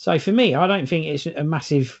 So for me, I don't think it's a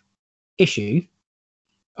massive issue.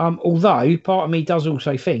 Although part of me does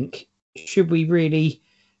also think, should we really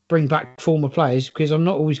bring back former players? Because I'm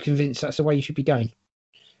not always convinced that's the way you should be going.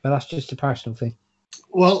 But that's just a personal thing.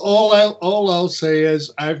 Well, all I'll say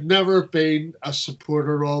is I've never been a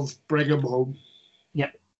supporter of bring him home.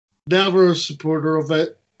 Yep. Never a supporter of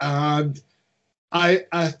it, and I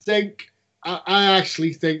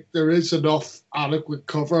actually think there is enough adequate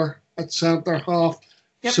cover at centre half.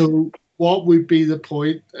 Yep. So what would be the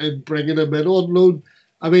point in bringing him in on loan?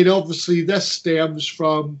 I mean, obviously this stems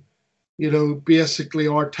from, you know, basically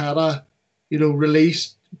Arteta, you know,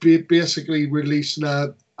 basically releasing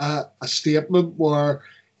a statement where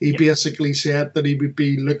he basically said that he would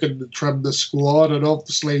be looking to trim the squad, and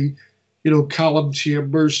obviously, you know, Callum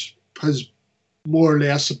Chambers has more or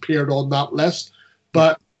less appeared on that list.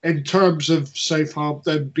 But in terms of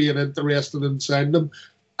Southampton being interested in signing him,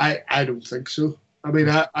 I don't think so. I mean,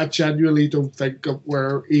 I genuinely don't think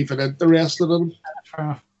we're even interested in him. Fair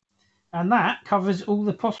enough. And that covers all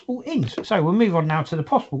the possible ins. So we'll move on now to the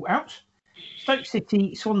possible outs. Stoke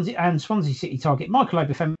City, Swansea and Swansea City target Michael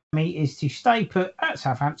Obafemi is to stay put at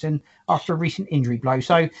Southampton after a recent injury blow.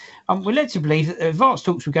 So we're led to believe that advanced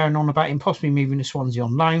talks were going on about him possibly moving to Swansea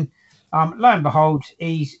on loan. Lo and behold,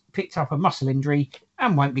 he's picked up a muscle injury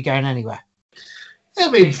and won't be going anywhere.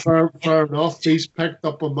 I mean, fair enough. He's picked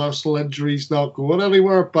up a muscle injury. He's not going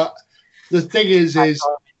anywhere. But the thing is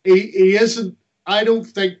he isn't. I don't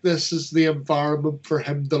think this is the environment for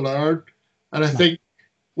him to learn. And I think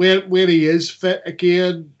when he is fit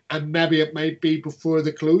again, and maybe it might be before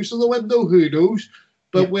the close of the window, who knows?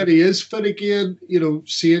 But when he is fit again, you know,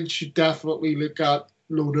 Saints should definitely look at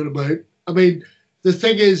loaning him out. I mean, the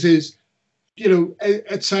thing is, you know,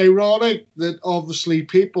 it's ironic that obviously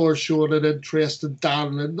people are showing an interest in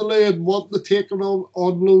Dan Lindelöf and wanting to take him on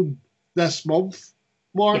loan this month,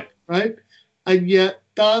 Mark, right? And yet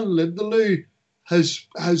Dan Lindelöf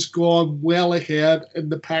has gone well ahead in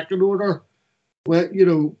the pecking order, you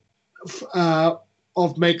know,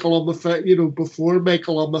 of Michael Obafemi, you know, before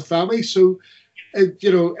Michael Obafemi. So,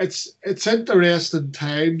 you know, it's interesting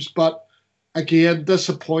times, but again,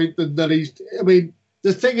 disappointing that he's. I mean,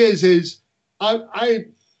 the thing is I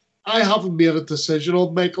haven't made a decision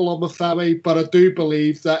on Michael Obafemi, but I do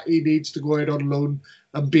believe that he needs to go out on loan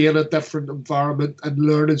and be in a different environment and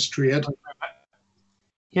learn his trade.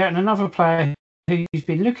 Yeah, and another player who's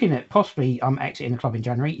been looking at possibly exiting the club in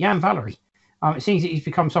January, Jan Valery. It seems that he's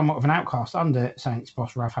become somewhat of an outcast under Saints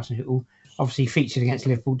boss Ralph Hasenhüttl. Obviously featured against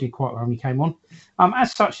Liverpool, did quite well when he came on.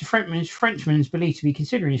 As such, the Frenchman is believed to be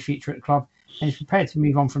considering his future at the club and is prepared to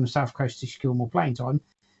move on from the South Coast to secure more playing time.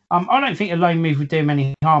 I don't think a loan move would do him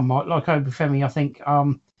any harm, Mike. Like Obafemi, I think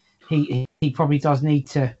he probably does need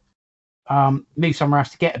to move somewhere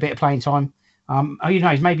else to get a bit of playing time. Who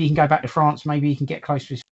knows? Maybe he can go back to France. Maybe he can get close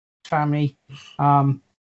to his family and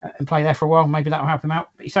play there for a while. Maybe that will help him out.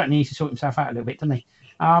 But he certainly needs to sort himself out a little bit, doesn't he?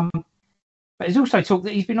 But there's also talk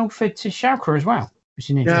that he's been offered to Schalke as well. Which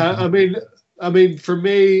is I mean, for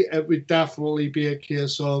me, it would definitely be a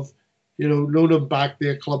case of loan him back to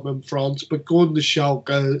a club in France. But going to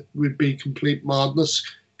Schalke would be complete madness,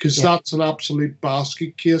 because that's an absolute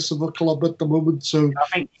basket case of a club at the moment. So I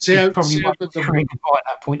think sending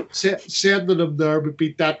him there would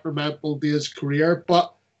be detrimental to his career.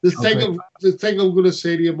 But the thing I'm going to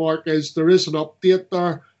say to you, Mark, is there is an update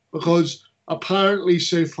there, because apparently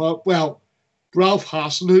so far, Ralph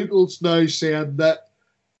Hasenhüttl's now saying that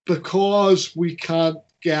because we can't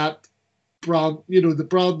get the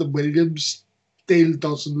Brandon Williams deal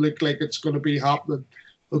doesn't look like it's going to be happening.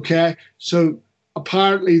 Okay, so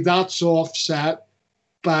apparently that's offset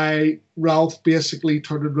by Ralph basically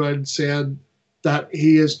turning around saying that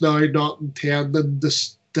he is now not intending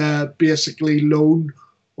to basically loan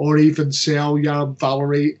or even sell Jan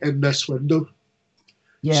Valery in this window.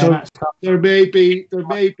 Yeah, so there may be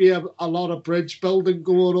a lot of bridge building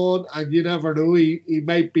going on, and you never know. He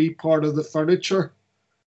might be part of the furniture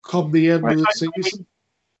come the end of the season.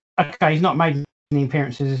 Okay, he's not made any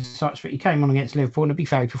appearances as such, but he came on against Liverpool, and to be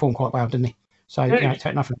fair, he performed quite well, didn't he? So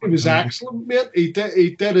take nothing. He was excellent, mate. He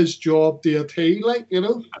did his job to a T,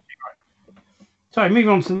 So moving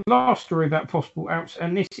on to the last story about possible outs,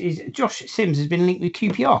 and this is Josh Sims has been linked with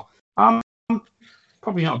QPR.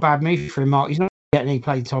 Probably not a bad move for him, Mark. He's not getting any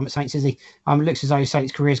playing time at Saints, is he? It looks as though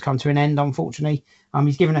Saints' career's come to an end, unfortunately.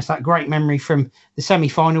 He's given us that great memory from the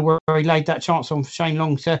semi-final where he laid that chance on for Shane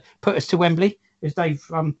Long to put us to Wembley, as Dave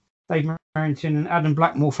Merrington and Adam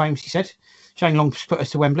Blackmore famously said. Shane Long put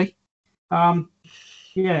us to Wembley.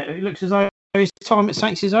 It looks as though his time at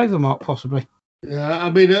Saints is over, Mark, possibly. Yeah, I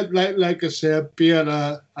mean, like I said, being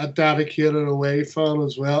a dedicated away fan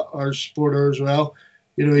as well, or supporter as well,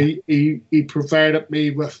 he provided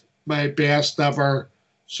me with my best ever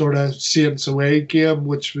sort of Saints away game,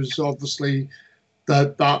 which was obviously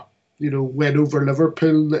that win over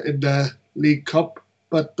Liverpool in the League Cup.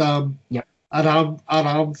 But at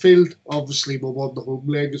Anfield, obviously we won the home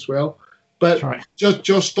leg as well. But right.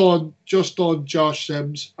 just on Josh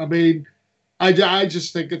Sims, I mean, I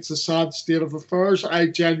just think it's a sad state of affairs. I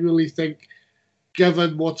genuinely think,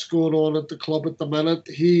 given what's going on at the club at the minute,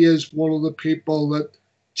 he is one of the people that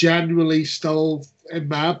genuinely still, in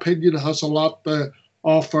my opinion, has a lot to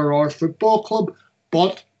offer our football club.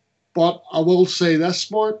 But I will say this,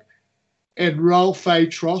 Mark, in Ralph I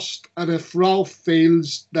trust, and if Ralph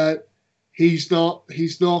feels that he's not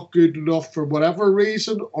good enough for whatever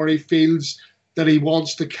reason, or he feels that he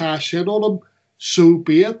wants to cash in on him, so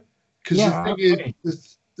be it.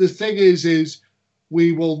 Because the thing is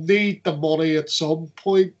we will need the money at some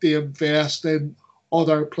point to invest in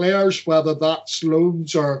other players, whether that's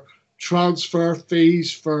loans or transfer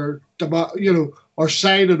fees for or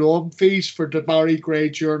signing on fees for Demarai Gray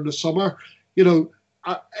during the summer.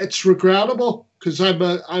 It's regrettable because I'm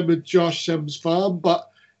a Josh Sims fan, but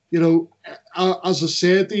as I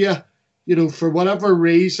said to you, for whatever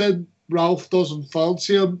reason, Ralph doesn't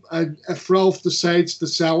fancy him, and if Ralph decides to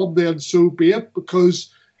sell him, then so be it.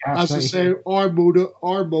 Because, as I say, our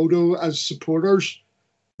motto as supporters,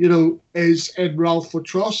 is in Ralph we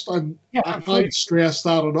trust, and I can't stress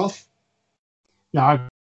that enough. No, I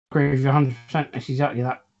agree with you 100%. It's exactly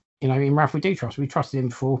that. In Ralph we do trust. We trusted him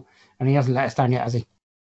before, and he hasn't let us down yet, has he?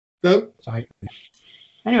 No. So,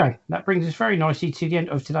 anyway, that brings us very nicely to the end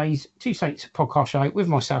of today's Two Saints podcast show with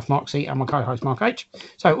myself, Mark C, and my co-host, Mark H.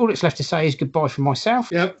 So all that's left to say is goodbye from myself.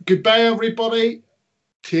 Yep. Goodbye, everybody.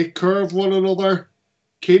 Take care of one another.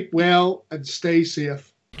 Keep well and stay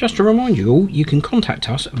safe. Just to remind you all, you can contact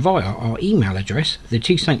us via our email address, the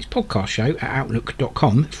Two Saints Podcast Show at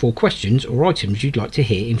outlook.com, for questions or items you'd like to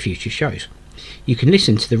hear in future shows. You can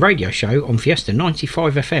listen to the radio show on Fiesta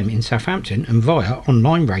 95 FM in Southampton and via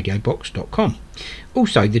onlineradiobox.com.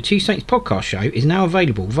 Also, the Two Saints Podcast Show is now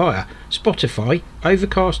available via Spotify,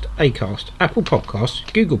 Overcast, Acast, Apple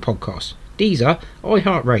Podcasts, Google Podcasts, Deezer,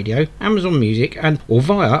 iHeartRadio, Amazon Music, or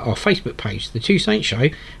via our Facebook page, The Two Saints Show,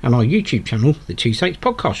 and our YouTube channel, The Two Saints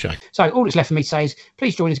Podcast Show. So all that's left for me to say is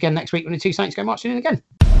please join us again next week when the Two Saints go marching in again.